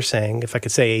sounds like you're saying, if I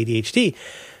could say ADHD,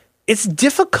 it's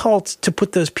difficult to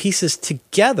put those pieces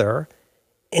together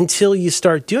until you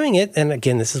start doing it. And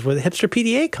again, this is where the hipster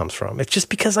PDA comes from. It's just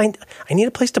because I need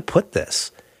a place to put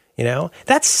this. You know,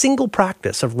 that single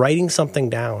practice of writing something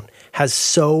down has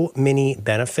so many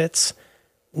benefits.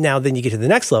 Now, then you get to the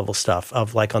next level stuff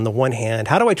of like, on the one hand,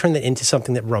 how do I turn that into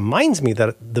something that reminds me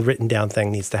that the written down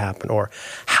thing needs to happen? Or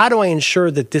how do I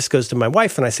ensure that this goes to my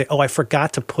wife and I say, oh, I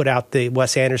forgot to put out the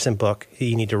Wes Anderson book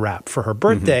you need to wrap for her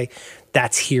birthday.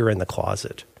 That's here in the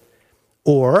closet.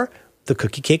 Or the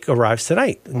cookie cake arrives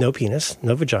tonight. No penis,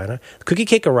 no vagina. The cookie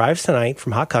cake arrives tonight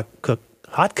from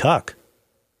Hot Cuck.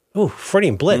 Ooh,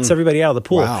 Freudian Blitz, everybody out of the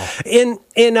pool. Wow.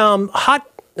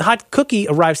 Hot cookie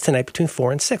arrives tonight between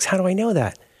 4 and 6. How do I know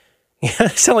that? Yeah, I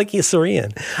sound like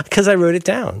Yasurian because I wrote it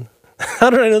down. How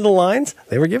did I know the lines?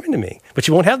 They were given to me, but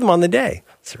you won't have them on the day.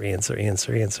 Surian.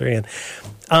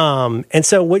 And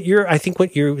so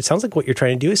it sounds like what you're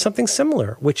trying to do is something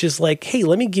similar, which is like, hey,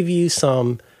 let me give you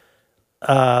some,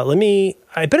 I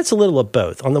bet it's a little of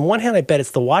both. On the one hand, I bet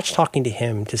it's the watch talking to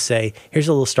him to say, here's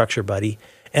a little structure, buddy.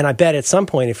 And I bet at some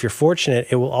point, if you're fortunate,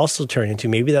 it will also turn into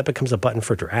maybe that becomes a button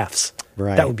for drafts.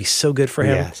 Right. That would be so good for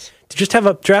him. Yes. To just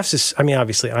have drafts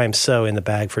obviously I am so in the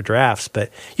bag for drafts, but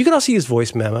you can also use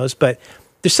voice memos. But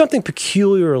there's something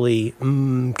peculiarly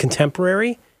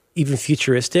contemporary, even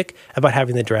futuristic, about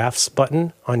having the drafts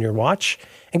button on your watch.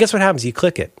 And guess what happens? You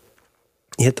click it.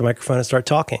 You hit the microphone and start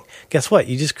talking. Guess what?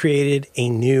 You just created a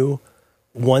new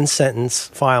one-sentence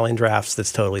file in drafts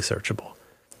that's totally searchable.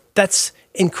 That's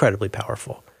incredibly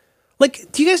powerful.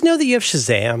 Like, do you guys know that you have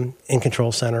Shazam in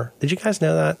Control Center? Did you guys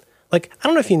know that? Like, I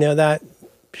don't know if you know that.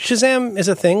 Shazam is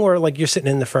a thing where, like, you're sitting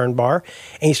in the Fern bar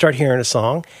and you start hearing a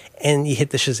song and you hit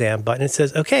the Shazam button. It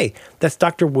says, okay, that's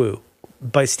Dr. Wu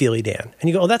by Steely Dan. And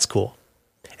you go, oh, that's cool.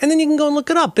 And then you can go and look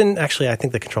it up. And actually, I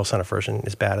think the Control Center version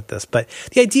is bad at this. But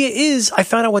the idea is, I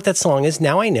found out what that song is.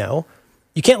 Now I know.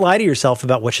 You can't lie to yourself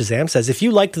about what Shazam says. If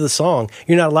you liked the song,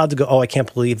 you're not allowed to go, oh, I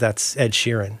can't believe that's Ed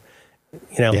Sheeran.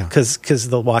 You know, because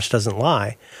the watch doesn't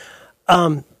lie.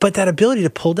 But that ability to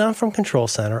pull down from Control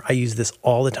Center, I use this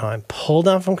all the time. Pull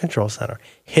down from Control Center,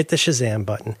 hit the Shazam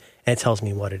button, and it tells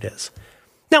me what it is.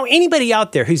 Now, anybody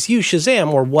out there who's used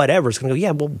Shazam or whatever is going to go,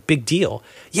 yeah, well, big deal.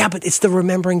 Yeah, but it's the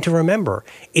remembering to remember.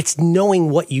 It's knowing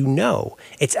what you know.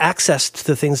 It's access to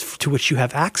the things to which you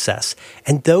have access.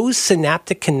 And those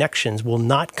synaptic connections will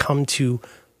not come to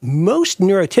most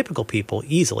neurotypical people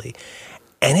easily.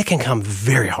 And it can come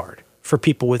very hard for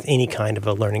people with any kind of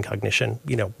a learning cognition,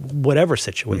 whatever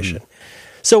situation.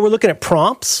 So we're looking at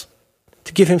prompts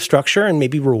to give him structure and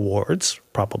maybe rewards,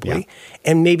 probably. Yeah.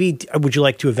 And maybe, would you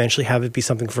like to eventually have it be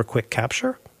something for quick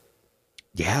capture?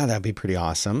 Yeah, that'd be pretty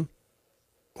awesome.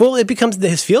 Well, it becomes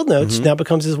his field notes now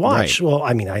becomes his watch. Right. Well,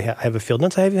 I mean, I have a field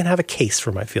notes. I even have a case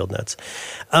for my field notes.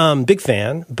 Big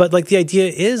fan. But like the idea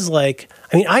is like,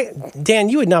 Dan,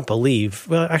 you would not believe,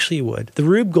 well, actually you would, the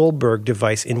Rube Goldberg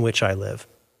device in which I live.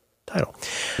 Title,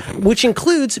 which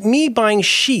includes me buying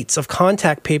sheets of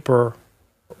contact paper,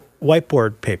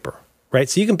 whiteboard paper, right?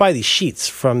 So you can buy these sheets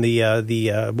from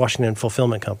the Washington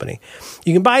Fulfillment Company.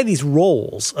 You can buy these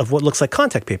rolls of what looks like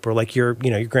contact paper, like your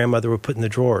grandmother would put in her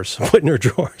drawers,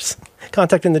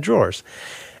 contact in the drawers.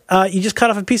 You just cut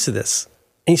off a piece of this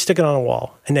and you stick it on a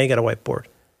wall, and now you got a whiteboard.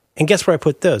 And guess where I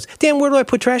put those? Dan, where do I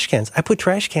put trash cans? I put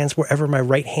trash cans wherever my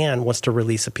right hand wants to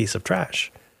release a piece of trash.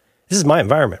 This is my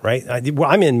environment, right?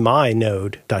 I'm in my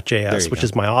node.js, which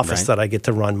is my office that I get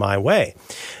to run my way.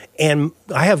 And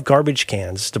I have garbage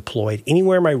cans deployed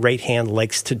anywhere my right hand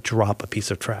likes to drop a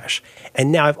piece of trash.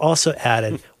 And now I've also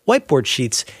added whiteboard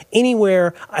sheets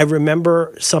anywhere I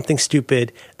remember something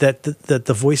stupid that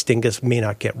the voice dingus may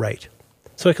not get right.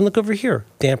 So I can look over here,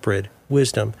 damp rid,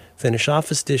 wisdom, finish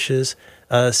office dishes,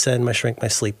 send my shrink my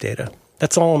sleep data.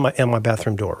 That's all on my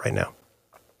bathroom door right now.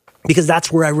 Because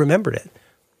that's where I remembered it.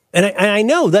 And I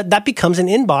know that becomes an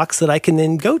inbox that I can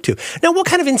then go to. Now, what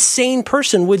kind of insane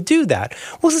person would do that?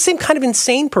 Well, it's the same kind of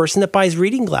insane person that buys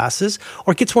reading glasses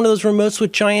or gets one of those remotes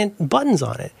with giant buttons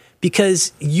on it.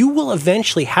 Because you will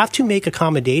eventually have to make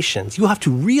accommodations. You have to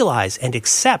realize and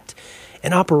accept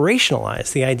and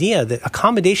operationalize the idea that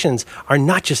accommodations are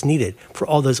not just needed for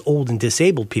all those old and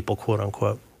disabled people, quote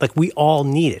unquote. Like, we all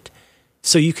need it.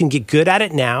 So you can get good at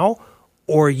it now,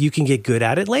 or you can get good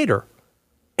at it later.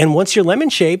 And once you're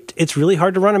lemon-shaped, it's really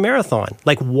hard to run a marathon.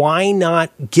 Like, why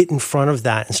not get in front of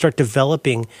that and start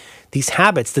developing these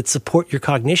habits that support your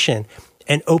cognition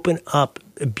and open up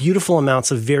beautiful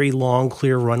amounts of very long,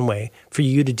 clear runway for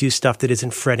you to do stuff that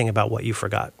isn't fretting about what you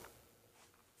forgot?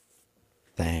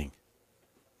 Dang.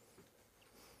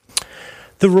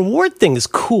 The reward thing is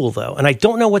cool, though, and I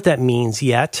don't know what that means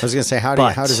yet. I was going to say, how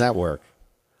does that work?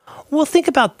 Well, think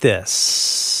about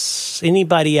this.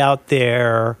 Anybody out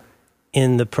there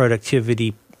in the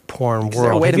productivity porn world? Is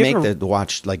there a way to make the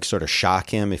watch like sort of shock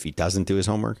him if he doesn't do his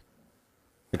homework?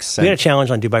 We had a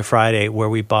challenge on Dubai Friday where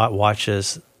we bought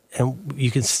watches, and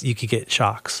you could get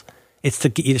shocks. It's to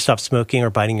get you to stop smoking or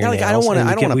biting your nails. I don't want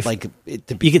to like it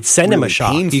to be. You could send really him a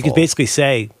shock. painful. You could basically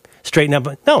say, straighten up.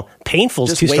 No, painful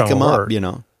is too wake strong him a up. word. You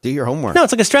know, do your homework. No,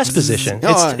 it's like a stress position.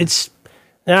 No, It's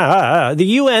the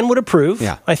UN would approve.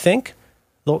 Yeah. I think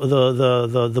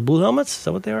the blue helmets. Is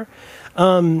that what they are?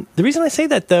 The reason I say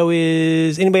that though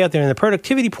is anybody out there in the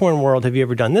productivity porn world, have you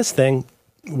ever done this thing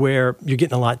where you're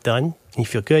getting a lot done and you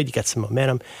feel good, you got some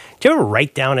momentum? Do you ever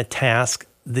write down a task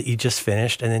that you just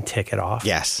finished and then tick it off?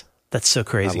 Yes. That's so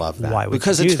crazy. I love that. Why would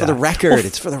because you do it's for that? the record.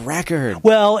 It's for the record.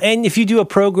 Well, and if you do a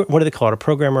program, what do they call it? A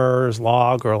programmer's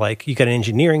log, or like you got an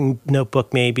engineering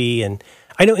notebook maybe. And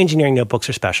I know engineering notebooks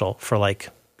are special for like,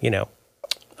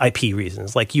 IP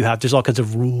reasons. Like there's all kinds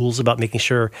of rules about making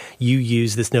sure you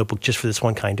use this notebook just for this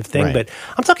one kind of thing. Right. But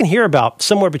I'm talking here about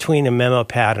somewhere between a memo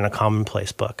pad and a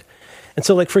commonplace book. And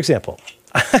so like, for example,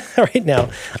 right now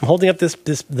I'm holding up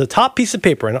the top piece of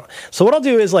paper. And so what I'll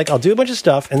do is like, I'll do a bunch of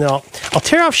stuff and then I'll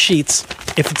tear off sheets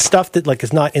if it's stuff that like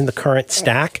is not in the current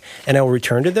stack, and I will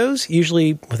return to those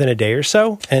usually within a day or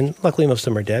so. And luckily most of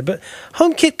them are dead, but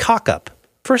HomeKit cock-up,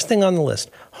 first thing on the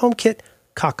list, HomeKit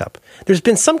cock-up. There's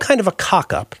been some kind of a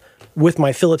cock-up with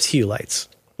my Philips Hue lights.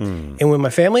 And when my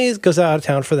family goes out of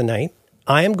town for the night,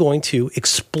 I am going to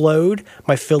explode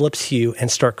my Philips Hue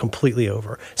and start completely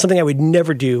over. Something I would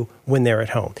never do when they're at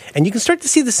home. And you can start to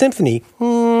see the symphony.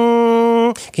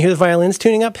 Can you hear the violins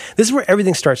tuning up? This is where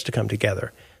everything starts to come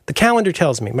together. The calendar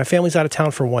tells me my family's out of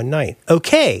town for one night.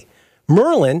 Okay.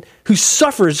 Merlin, who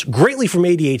suffers greatly from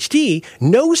ADHD,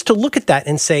 knows to look at that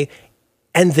and say,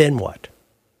 and then what?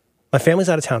 My family's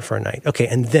out of town for a night. Okay,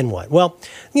 and then what? Well,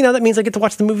 that means I get to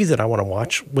watch the movies that I want to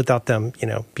watch without them,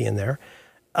 being there.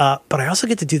 But I also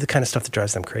get to do the kind of stuff that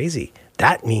drives them crazy.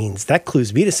 That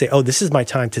clues me to say, oh, this is my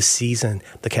time to season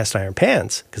the cast iron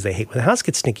pans because they hate when the house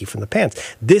gets stinky from the pans.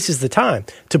 This is the time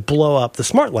to blow up the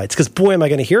smart lights because boy, am I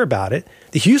going to hear about it.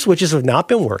 The Hue switches have not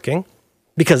been working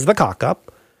because of the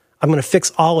cock-up. I'm going to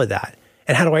fix all of that.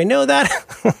 And how do I know that?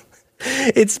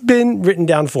 It's been written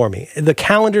down for me. The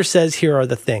calendar says here are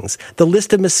the things. The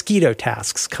list of mosquito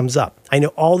tasks comes up. I know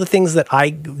all the things that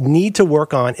I need to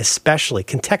work on, especially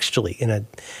contextually, in a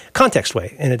context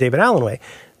way, in a David Allen way,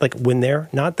 like when they're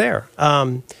not there.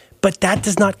 But that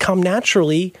does not come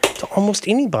naturally to almost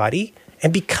anybody.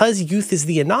 And because youth is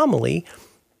the anomaly,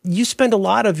 you spend a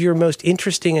lot of your most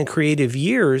interesting and creative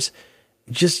years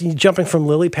just jumping from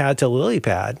lily pad to lily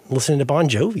pad, listening to Bon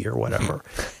Jovi or whatever.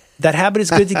 That habit is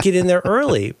good to get in there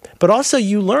early. But also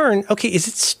you learn, okay, is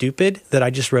it stupid that I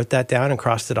just wrote that down and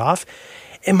crossed it off?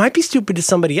 It might be stupid to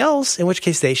somebody else, in which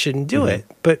case they shouldn't do it.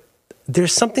 But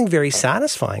there's something very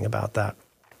satisfying about that.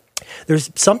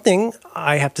 There's something,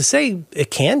 I have to say,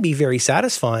 it can be very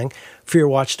satisfying for your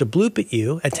watch to bloop at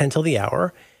you at 10 till the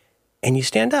hour, and you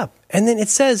stand up. And then it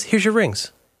says, here's your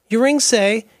rings. Your rings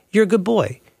say, you're a good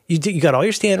boy. You got all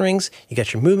your stand rings, you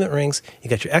got your movement rings,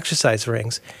 you got your exercise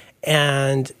rings,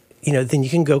 and then you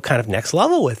can go kind of next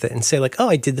level with it and say like, oh,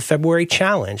 I did the February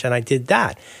challenge and I did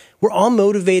that. We're all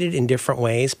motivated in different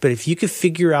ways, but if you could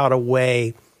figure out a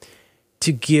way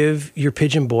to give your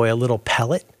pigeon boy a little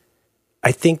pellet,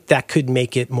 I think that could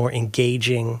make it more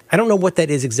engaging. I don't know what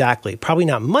that is exactly. Probably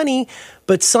not money,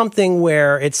 but something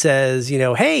where it says,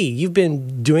 hey, you've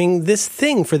been doing this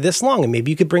thing for this long, and maybe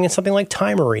you could bring in something like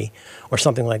Timery or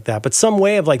something like that. But some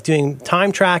way of like doing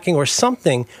time tracking or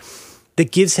something that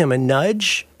gives him a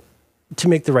nudge to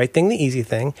make the right thing the easy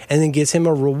thing, and then gives him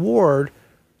a reward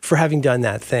for having done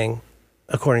that thing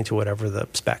according to whatever the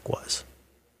spec was.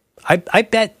 I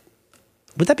bet,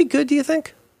 would that be good, do you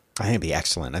think? I think it'd be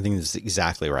excellent. I think this is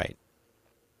exactly right.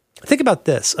 Think about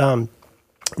this.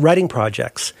 Writing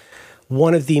projects,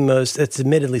 one of the most, it's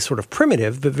admittedly sort of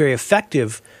primitive, but very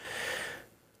effective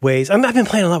ways. I've been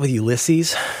playing a lot with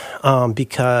Ulysses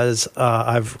because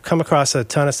I've come across a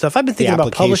ton of stuff. I've been thinking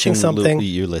about publishing something.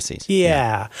 Ulysses.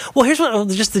 Yeah. Well, here's what,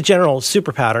 just the general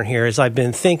super pattern here is I've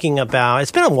been thinking about,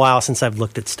 it's been a while since I've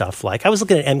looked at stuff like, I was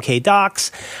looking at MK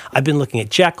Docs, I've been looking at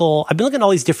Jekyll, I've been looking at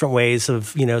all these different ways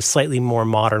of, slightly more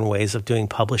modern ways of doing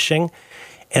publishing.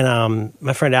 And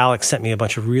my friend Alex sent me a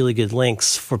bunch of really good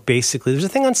links for basically, there's a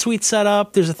thing on Sweet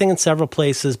Setup, there's a thing in several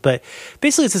places, but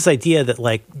basically it's this idea that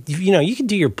like, you can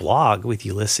do your blog with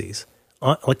Ulysses.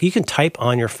 Like you can type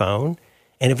on your phone,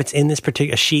 and if it's in this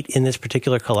particular sheet in this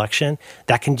particular collection,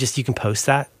 that can you can post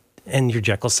that, and your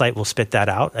Jekyll site will spit that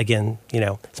out. Again,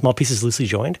 small pieces loosely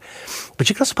joined. But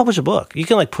you can also publish a book. You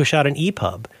can like push out an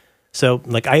EPUB. So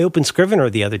like I opened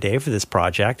Scrivener the other day for this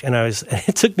project, and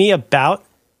it took me about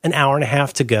an hour and a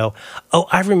half to go, oh,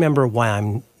 I remember why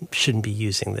I shouldn't be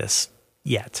using this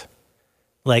yet.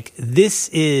 Like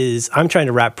I'm trying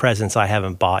to wrap presents I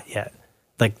haven't bought yet.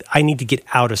 Like I need to get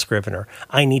out of Scrivener.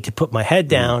 I need to put my head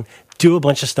down, do a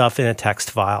bunch of stuff in a text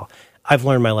file. I've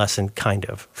learned my lesson kind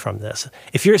of from this.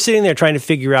 If you're sitting there trying to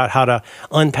figure out how to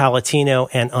unpalatino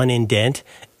and unindent,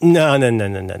 no.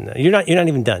 You're not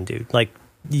even done, dude. Like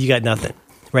you got nothing,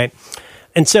 right?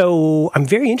 And so I'm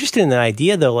very interested in the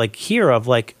idea though, like here of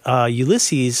like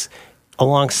Ulysses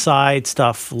alongside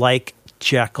stuff like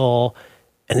Jekyll,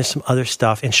 and there's some other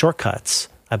stuff and shortcuts,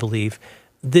 I believe,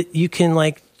 that you can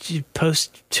like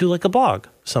post to like a blog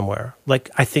somewhere. Like,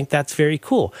 I think that's very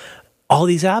cool. All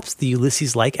these apps, the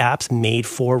Ulysses-like apps made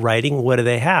for writing, what do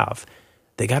they have?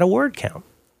 They got a word count.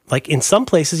 Like in some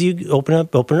places, you open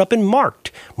it up in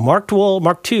Marked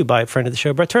 2 by a friend of the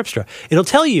show, Brett Terpstra. It'll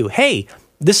tell you, hey,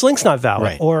 this link's not valid.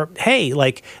 Right. Or, hey,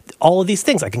 like all of these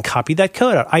things, I can copy that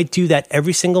code out. I do that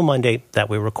every single Monday that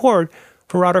we record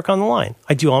for Roderick on the Line.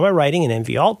 I do all my writing in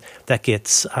NVAlt. That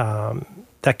gets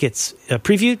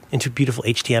previewed into beautiful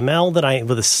HTML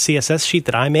with a CSS sheet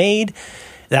that I made.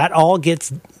 That all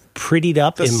gets prettied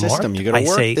up in system. Marked. You got to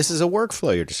work. This is a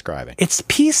workflow you're describing. It's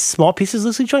small pieces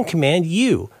loosely joined. Command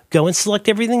U. Go and select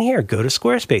everything here. Go to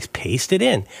Squarespace. Paste it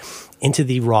into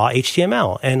the raw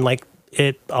HTML, and like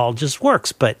it all just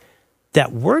works. But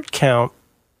that word count,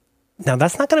 now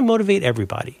that's not going to motivate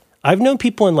everybody. I've known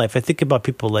people in life, I think about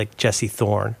people like Jesse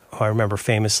Thorne, who I remember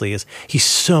famously he's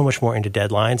so much more into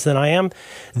deadlines than I am.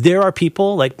 There are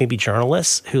people, like maybe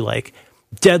journalists, who like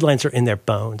deadlines are in their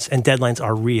bones and deadlines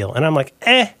are real. And I'm like,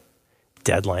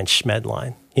 deadline,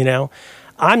 schmedline, you know?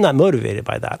 I'm not motivated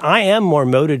by that. I am more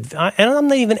motivated, and I'm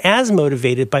not even as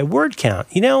motivated by word count.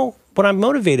 You know, what I'm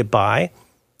motivated by,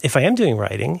 if I am doing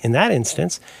writing in that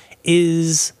instance,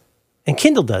 is, and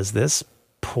Kindle does this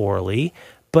poorly,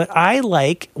 but I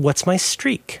like, what's my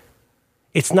streak?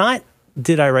 It's not,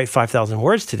 did I write 5,000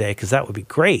 words today? Because that would be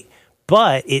great.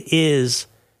 But it is,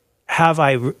 have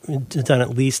I done at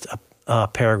least a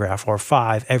paragraph or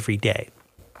 5 every day?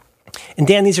 And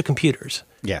Dan, these are computers.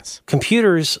 Yes.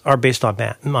 Computers are based on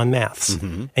maths.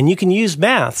 Mm-hmm. And you can use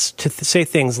maths to say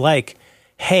things like,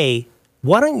 hey,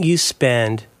 why don't you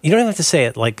spend, you don't even have to say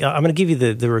it, like I'm going to give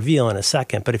you the reveal in a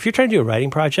second, but if you're trying to do a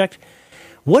writing project,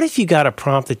 what if you got a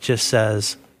prompt that just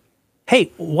says,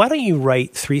 hey, why don't you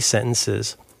write 3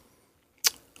 sentences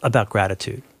about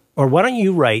gratitude? Or why don't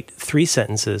you write 3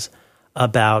 sentences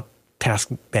about task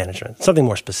management? Something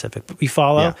more specific. You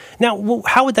follow? Yeah. Now,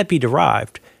 how would that be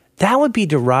derived? That would be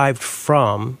derived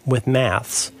from, with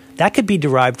maths, that could be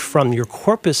derived from your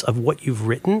corpus of what you've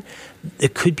written.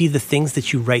 It could be the things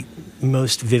that you write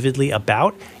most vividly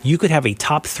about. You could have a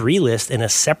top 3 list in a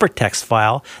separate text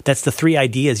file. That's the 3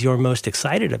 ideas you're most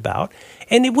excited about.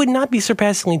 And it would not be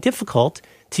surpassingly difficult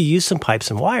to use some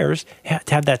pipes and wires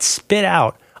to have that spit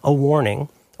out a warning,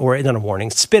 or not a warning,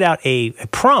 spit out a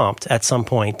prompt at some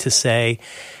point to say,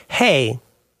 hey,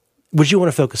 would you want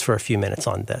to focus for a few minutes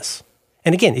on this?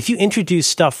 And again, if you introduce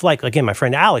stuff like, again, my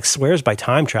friend Alex swears by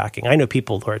time tracking. I know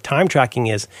people where time tracking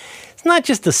it's not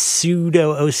just a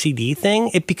pseudo OCD thing.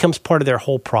 It becomes part of their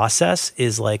whole process,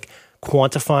 is like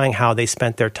quantifying how they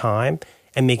spent their time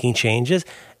and making changes.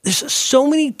 There's so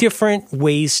many different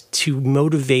ways to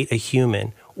motivate a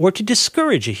human or to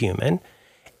discourage a human.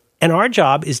 And our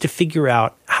job is to figure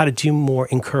out how to do more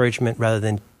encouragement rather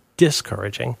than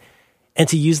discouraging, and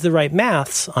to use the right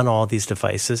maths on all these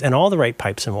devices and all the right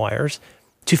pipes and wires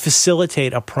to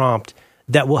facilitate a prompt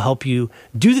that will help you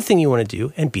do the thing you want to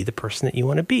do and be the person that you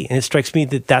want to be. And it strikes me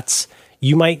that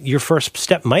your first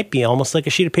step might be almost like a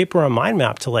sheet of paper or a mind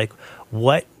map to like,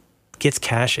 what gets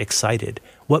Cash excited?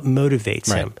 What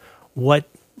motivates him? What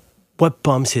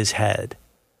bums his head?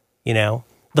 You know,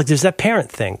 like there's that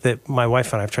parent thing that my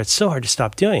wife and I have tried so hard to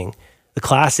stop doing. The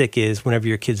classic is whenever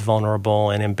your kid's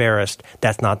vulnerable and embarrassed,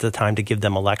 that's not the time to give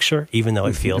them a lecture, even though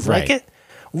it feels like it.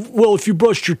 Well, if you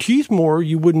brushed your teeth more,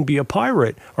 you wouldn't be a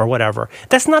pirate or whatever.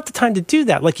 That's not the time to do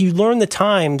that. Like you learn the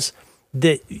times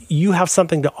that you have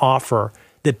something to offer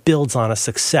that builds on a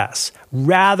success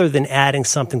rather than adding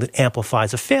something that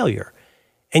amplifies a failure.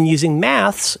 And using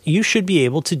maths, you should be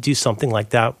able to do something like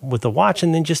that with a watch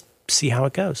and then just see how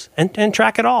it goes and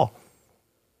track it all.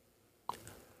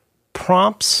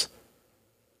 Prompts.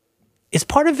 Is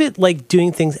part of it like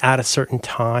doing things at a certain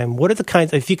time? What are the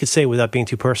kinds, if you could say without being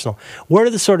too personal, what are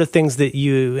the sort of things that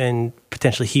you and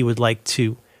potentially he would like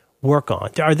to work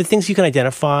on? Are there things you can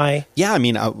identify? Yeah, I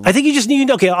mean, I think you just need,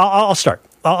 okay, I'll start.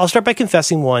 I'll start by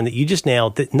confessing one that you just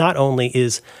nailed, that not only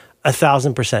is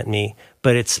 1,000% me,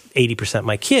 but it's 80%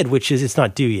 my kid, which is it's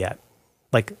not due yet.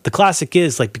 Like the classic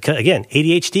is like, because again,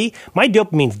 ADHD, my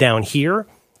dopamine's down here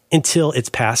until it's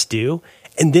past due.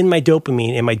 And then my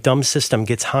dopamine in my dumb system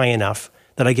gets high enough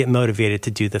that I get motivated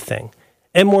to do the thing.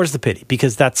 And more's the pity,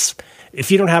 because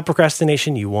if you don't have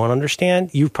procrastination, you won't understand.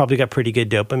 You've probably got pretty good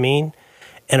dopamine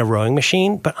and a rowing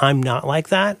machine, but I'm not like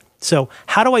that. So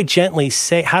how do I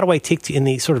take to, in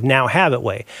the sort of now habit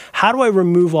way, how do I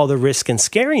remove all the risk and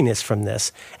scariness from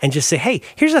this and just say, hey,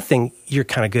 here's a thing you're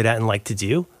kind of good at and like to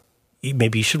do.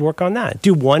 Maybe you should work on that.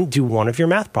 Do one of your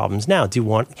math problems now.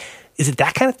 Is it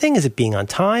that kind of thing? Is it being on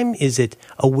time? Is it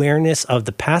awareness of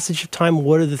the passage of time?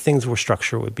 What are the things where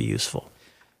structure would be useful?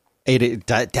 It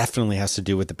definitely has to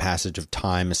do with the passage of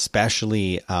time,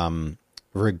 especially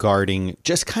regarding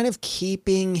just kind of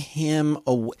keeping him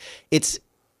away.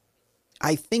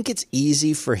 I think it's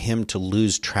easy for him to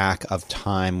lose track of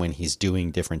time when he's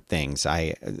doing different things.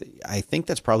 I think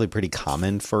that's probably pretty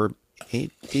common for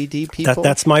ADD people.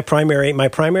 That's my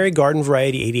primary garden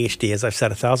variety ADHD, as I've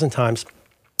said 1,000 times.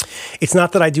 It's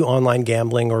not that I do online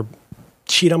gambling or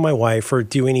cheat on my wife or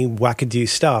do any wackadoo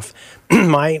stuff.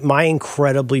 My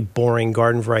incredibly boring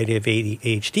garden variety of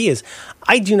ADHD is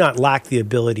I do not lack the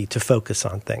ability to focus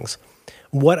on things.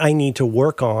 What I need to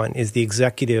work on is the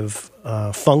executive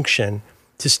function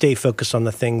to stay focused on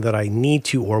the thing that I need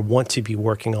to or want to be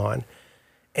working on.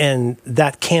 And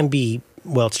that can be,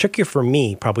 well, it's trickier for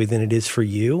me probably than it is for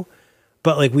you.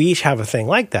 But like we each have a thing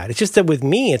like that. It's just that with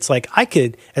me, it's like I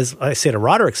could, as I say to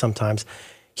Roderick sometimes,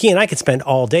 he and I could spend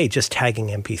all day just tagging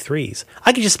MP3s.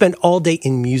 I could just spend all day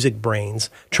in Music Brains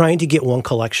trying to get one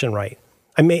collection right.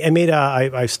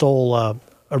 I stole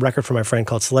a record from my friend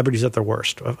called Celebrities at Their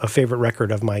Worst, a favorite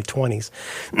record of my 20s.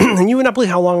 And you would not believe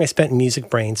how long I spent in Music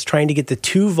Brains trying to get the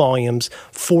 2 volumes,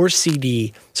 4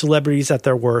 CD, Celebrities at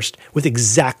Their Worst, with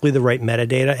exactly the right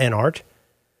metadata and art.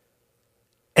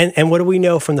 And what do we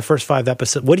know from the first 5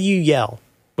 episodes? What do you yell?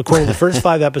 According to the first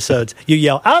 5 episodes, you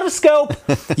yell, out of scope.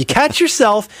 You catch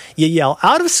yourself, you yell,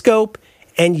 out of scope,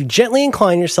 and you gently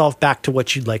incline yourself back to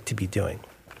what you'd like to be doing.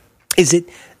 Is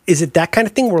it that kind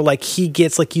of thing where like he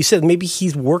gets, like you said, maybe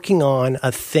he's working on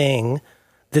a thing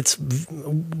that's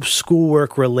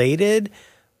schoolwork related,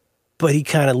 but he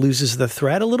kind of loses the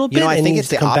thread a little bit? I think it's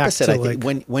the opposite. I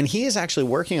think when he is actually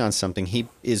working on something, he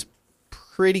is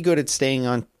pretty good at staying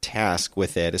on task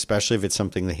with it, especially if it's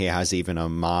something that he has even a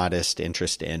modest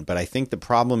interest in. But I think the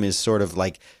problem is sort of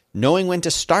like knowing when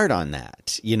to start on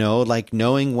that, like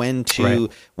knowing when to,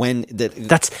 right.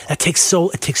 It takes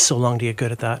so long to get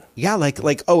good at that. Yeah.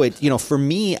 For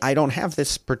me, I don't have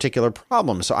this particular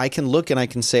problem. So I can look and I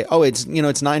can say, it's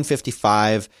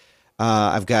 9:55.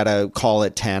 I've got to call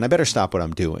at 10. I better stop what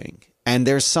I'm doing. And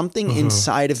there's something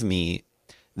inside of me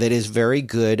that is very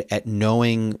good at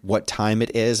knowing what time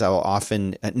it is. I will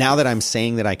often, now that I'm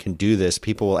saying that I can do this,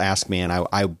 people will ask me and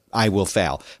I will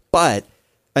fail. But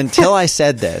until I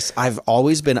said this, I've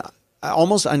always been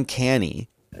almost uncanny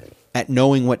at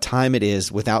knowing what time it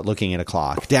is without looking at a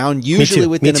clock. Down usually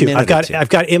within a minute. I've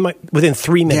got within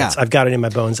 3 minutes. Yeah. I've got it in my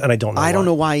bones, and I don't know. I don't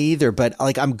know why either, but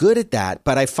I'm good at that.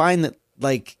 But I find that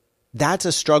that's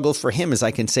a struggle for him. Is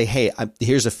I can say, hey,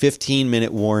 here's a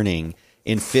 15-minute warning.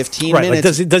 In 15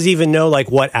 minutes. Does he even know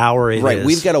what hour it is? Right.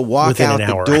 We've got to walk out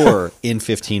the door in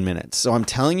 15 minutes. So I'm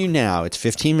telling you now, it's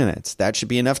 15 minutes. That should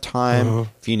be enough time.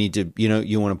 If you need to,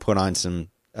 you want to put on some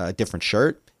different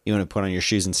shirt, you want to put on your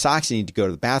shoes and socks, you need to go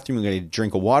to the bathroom, you need to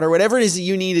drink of water, whatever it is that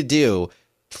you need to do,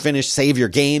 save your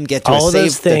game, get to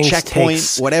the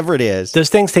checkpoint, whatever it is.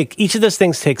 Each of those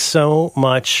things takes so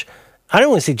much, I don't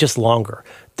want to say just longer.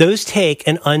 Those take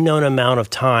an unknown amount of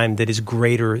time that is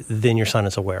greater than your son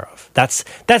is aware of. That's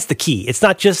the key. It's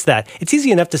not just that. It's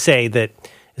easy enough to say that,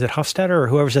 is it Hofstadter or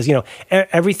whoever says,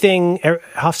 everything,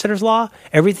 Hofstadter's law,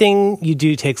 everything you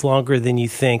do takes longer than you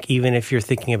think, even if you're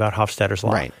thinking about Hofstadter's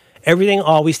law. Right. Everything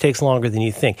always takes longer than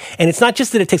you think. And it's not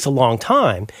just that it takes a long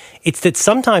time. It's that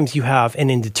sometimes you have an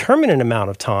indeterminate amount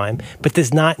of time, but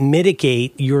does not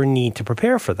mitigate your need to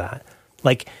prepare for that.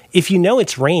 Like, if you know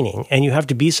it's raining and you have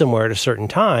to be somewhere at a certain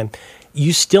time,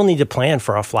 you still need to plan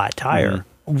for a flat tire.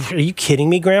 Are you kidding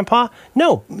me, Grandpa?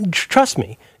 No, trust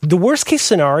me. The worst case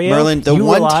scenario, Merlin,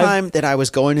 time that I was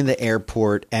going to the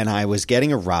airport and I was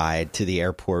getting a ride to the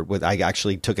airport I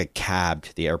actually took a cab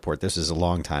to the airport. This is a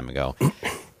long time ago.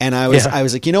 And I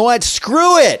was like, you know what?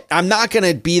 Screw it. I'm not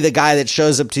going to be the guy that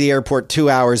shows up to the airport 2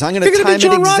 hours. I'm going to time it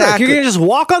exactly. You're going to just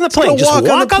walk on the plane. Just walk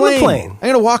on the plane. I'm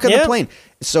going to walk on the plane.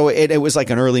 So it was like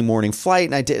an early morning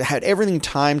flight, and I had everything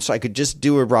timed so I could just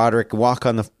do a Roderick, walk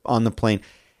on the plane.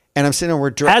 And I'm sitting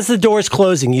there, as the door's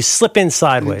closing, you slip in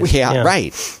sideways. Yeah.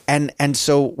 Right. And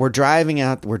so we're driving,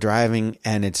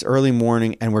 and it's early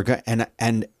morning, and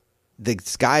and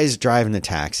the guy's driving the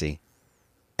taxi,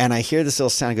 and I hear this little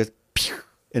sound. It goes, pew,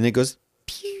 and it goes,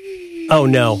 pew. Oh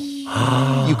no!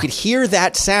 You could hear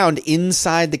that sound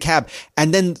inside the cab,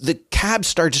 and then the cab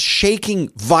starts shaking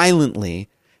violently,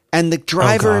 and the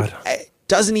driver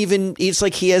doesn't even. It's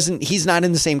like he's not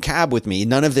in the same cab with me.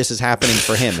 None of this is happening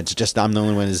for him. It's just I'm the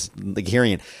only one who's like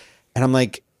hearing it, and I'm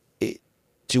like,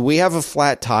 do we have a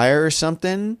flat tire or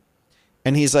something?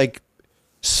 And he's like,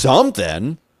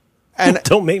 something. And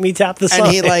don't make me tap the sign.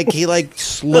 And he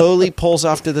slowly pulls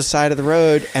off to the side of the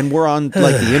road, and we're on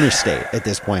like the interstate at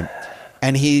this point.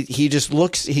 And he just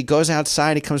looks, he goes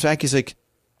outside, he comes back, he's like,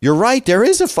 you're right, there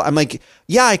is I'm like,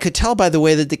 yeah, I could tell by the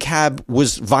way that the cab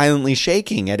was violently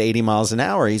shaking at 80 miles an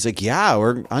hour. He's like, yeah,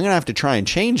 I'm going to have to try and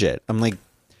change it. I'm like,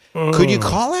 could you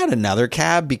call out another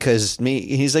cab? Because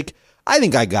he's like, I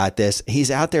think I got this.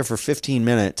 He's out there for 15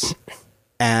 minutes.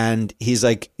 And he's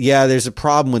like, yeah, there's a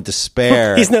problem with the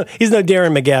spare. he's no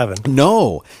Darren McGavin.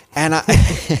 No. And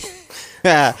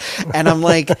and I'm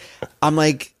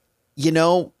like,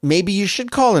 maybe you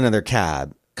should call another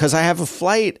cab because I have a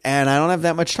flight and I don't have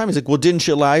that much time. He's like, well, didn't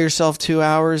you allow yourself 2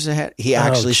 hours ahead? He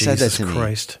actually said that to me.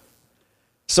 Christ.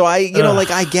 So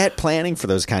I get planning for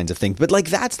those kinds of things, but like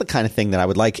that's the kind of thing that I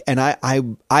would like, and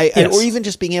or even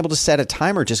just being able to set a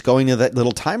timer, just going to that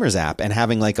little timers app and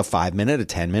having like a 5 minute, a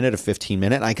 10 minute, a 15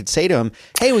 minute. And I could say to him,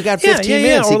 "Hey, we got 15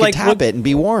 minutes." He could tap it and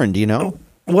be warned.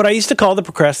 What I used to call the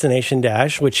procrastination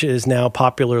dash, which is now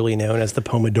popularly known as the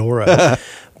Pomodoro.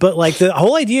 But like the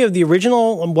whole idea of the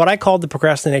original, what I called the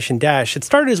procrastination dash, it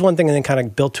started as one thing and then kind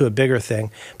of built to a bigger thing.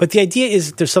 But the idea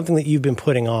is there's something that you've been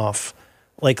putting off.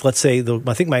 Like, let's say,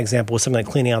 I think my example was something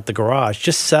like cleaning out the garage.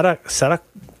 Just set a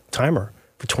timer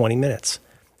for 20 minutes.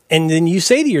 And then you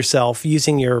say to yourself,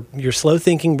 using your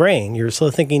slow-thinking brain, your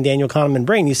slow-thinking Daniel Kahneman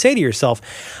brain, you say to yourself,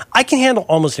 I can handle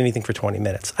almost anything for 20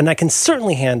 minutes. And I can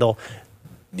certainly handle,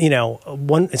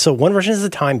 one version is the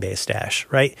time-based dash,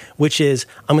 right? Which is,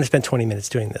 I'm going to spend 20 minutes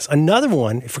doing this. Another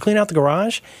one, if we're cleaning out the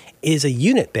garage, is a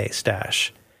unit-based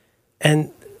dash.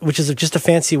 And which is just a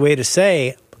fancy way to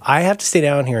say, I have to stay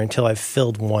down here until I've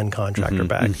filled one contractor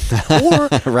bag. Or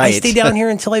right. I stay down here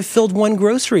until I've filled one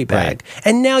grocery bag. Right.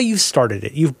 And now you've started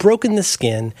it. You've broken the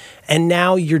skin, and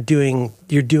now you're doing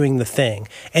the thing.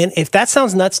 And if that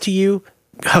sounds nuts to you,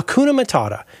 Hakuna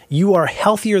Matata, you are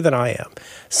healthier than I am.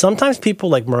 Sometimes people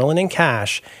like Merlin and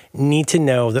Cash need to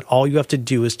know that all you have to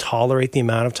do is tolerate the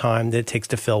amount of time that it takes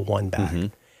to fill one bag.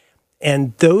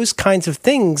 And those kinds of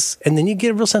things, and then you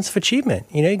get a real sense of achievement.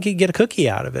 You get a cookie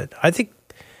out of it. I think,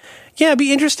 yeah, it'd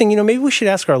be interesting. Maybe we should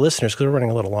ask our listeners, because we're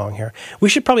running a little long here. We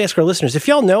should probably ask our listeners, if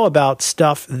y'all know about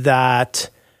stuff that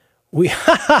we,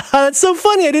 that's so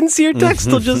funny. I didn't see your text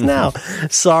till just now.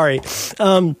 Sorry.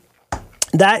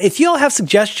 That if y'all have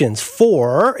suggestions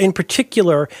for, in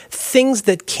particular, things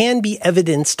that can be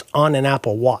evidenced on an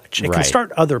Apple Watch, it can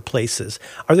start other places.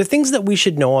 Are there things that we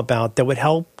should know about that would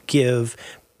help give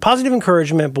positive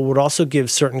encouragement, but would also give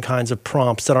certain kinds of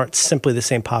prompts that aren't simply the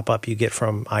same pop-up you get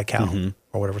from iCal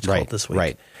or whatever it's called this week?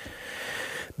 Right.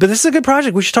 But this is a good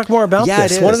project. We should talk more about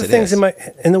this. One of the things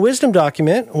in the wisdom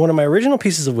document, one of my original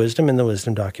pieces of wisdom in the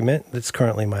wisdom document, that's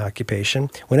currently my occupation,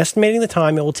 when estimating the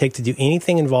time it will take to do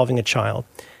anything involving a child,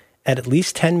 at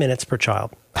least 10 minutes per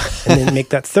child. And then make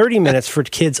that 30 minutes for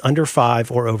kids under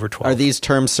 5 or over 12. Are these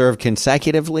terms served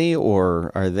consecutively,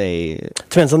 or are they?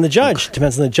 Depends on the judge.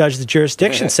 Depends on the judge, the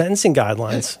jurisdiction, sentencing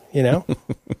guidelines,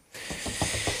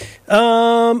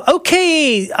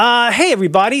 Okay. Hey,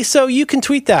 everybody. So you can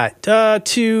tweet that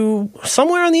to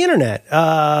somewhere on the internet.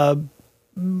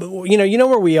 You know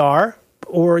where we are,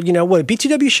 or what?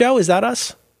 B2W Show, is that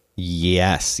us?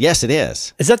 Yes, it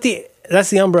is. Is that that's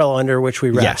the umbrella under which we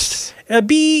rest? Yes.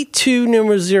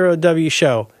 B2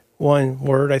 Show. One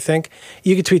word, I think.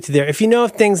 You can tweet to there if you know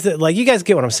of things that you guys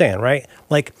get what I'm saying, right?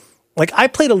 Like I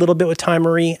played a little bit with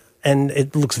Timery. And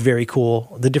it looks very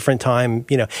cool. The different time,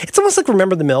 it's almost like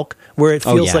Remember the Milk, where it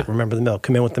feels like Remember the Milk.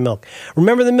 Come in with the milk.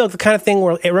 Remember the Milk, the kind of thing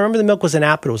where Remember the Milk was an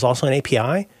app, but it was also an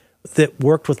API that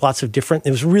worked with lots of different.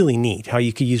 It was really neat how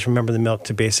you could use Remember the Milk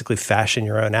to basically fashion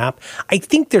your own app. I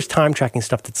think there's time tracking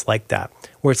stuff that's like that,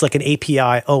 where it's like an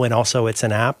API. Oh, and also it's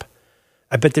an app.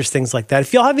 I bet there's things like that.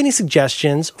 If y'all have any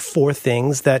suggestions for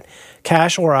things that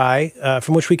Cash or I,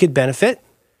 from which we could benefit,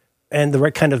 and the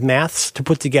right kind of maths to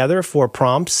put together for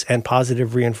prompts and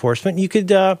positive reinforcement, you could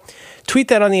tweet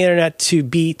that on the internet to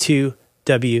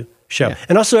B2W Show. Yeah.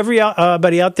 And also,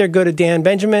 everybody out there, go to Dan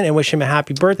Benjamin and wish him a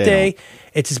happy birthday.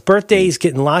 It's his birthday. He's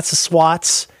getting lots of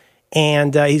swats,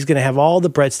 and he's going to have all the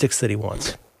breadsticks that he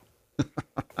wants.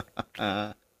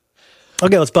 Okay,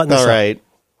 let's button this up. All right.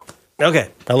 Okay,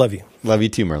 I love you. Love you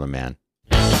too, Merlin Man.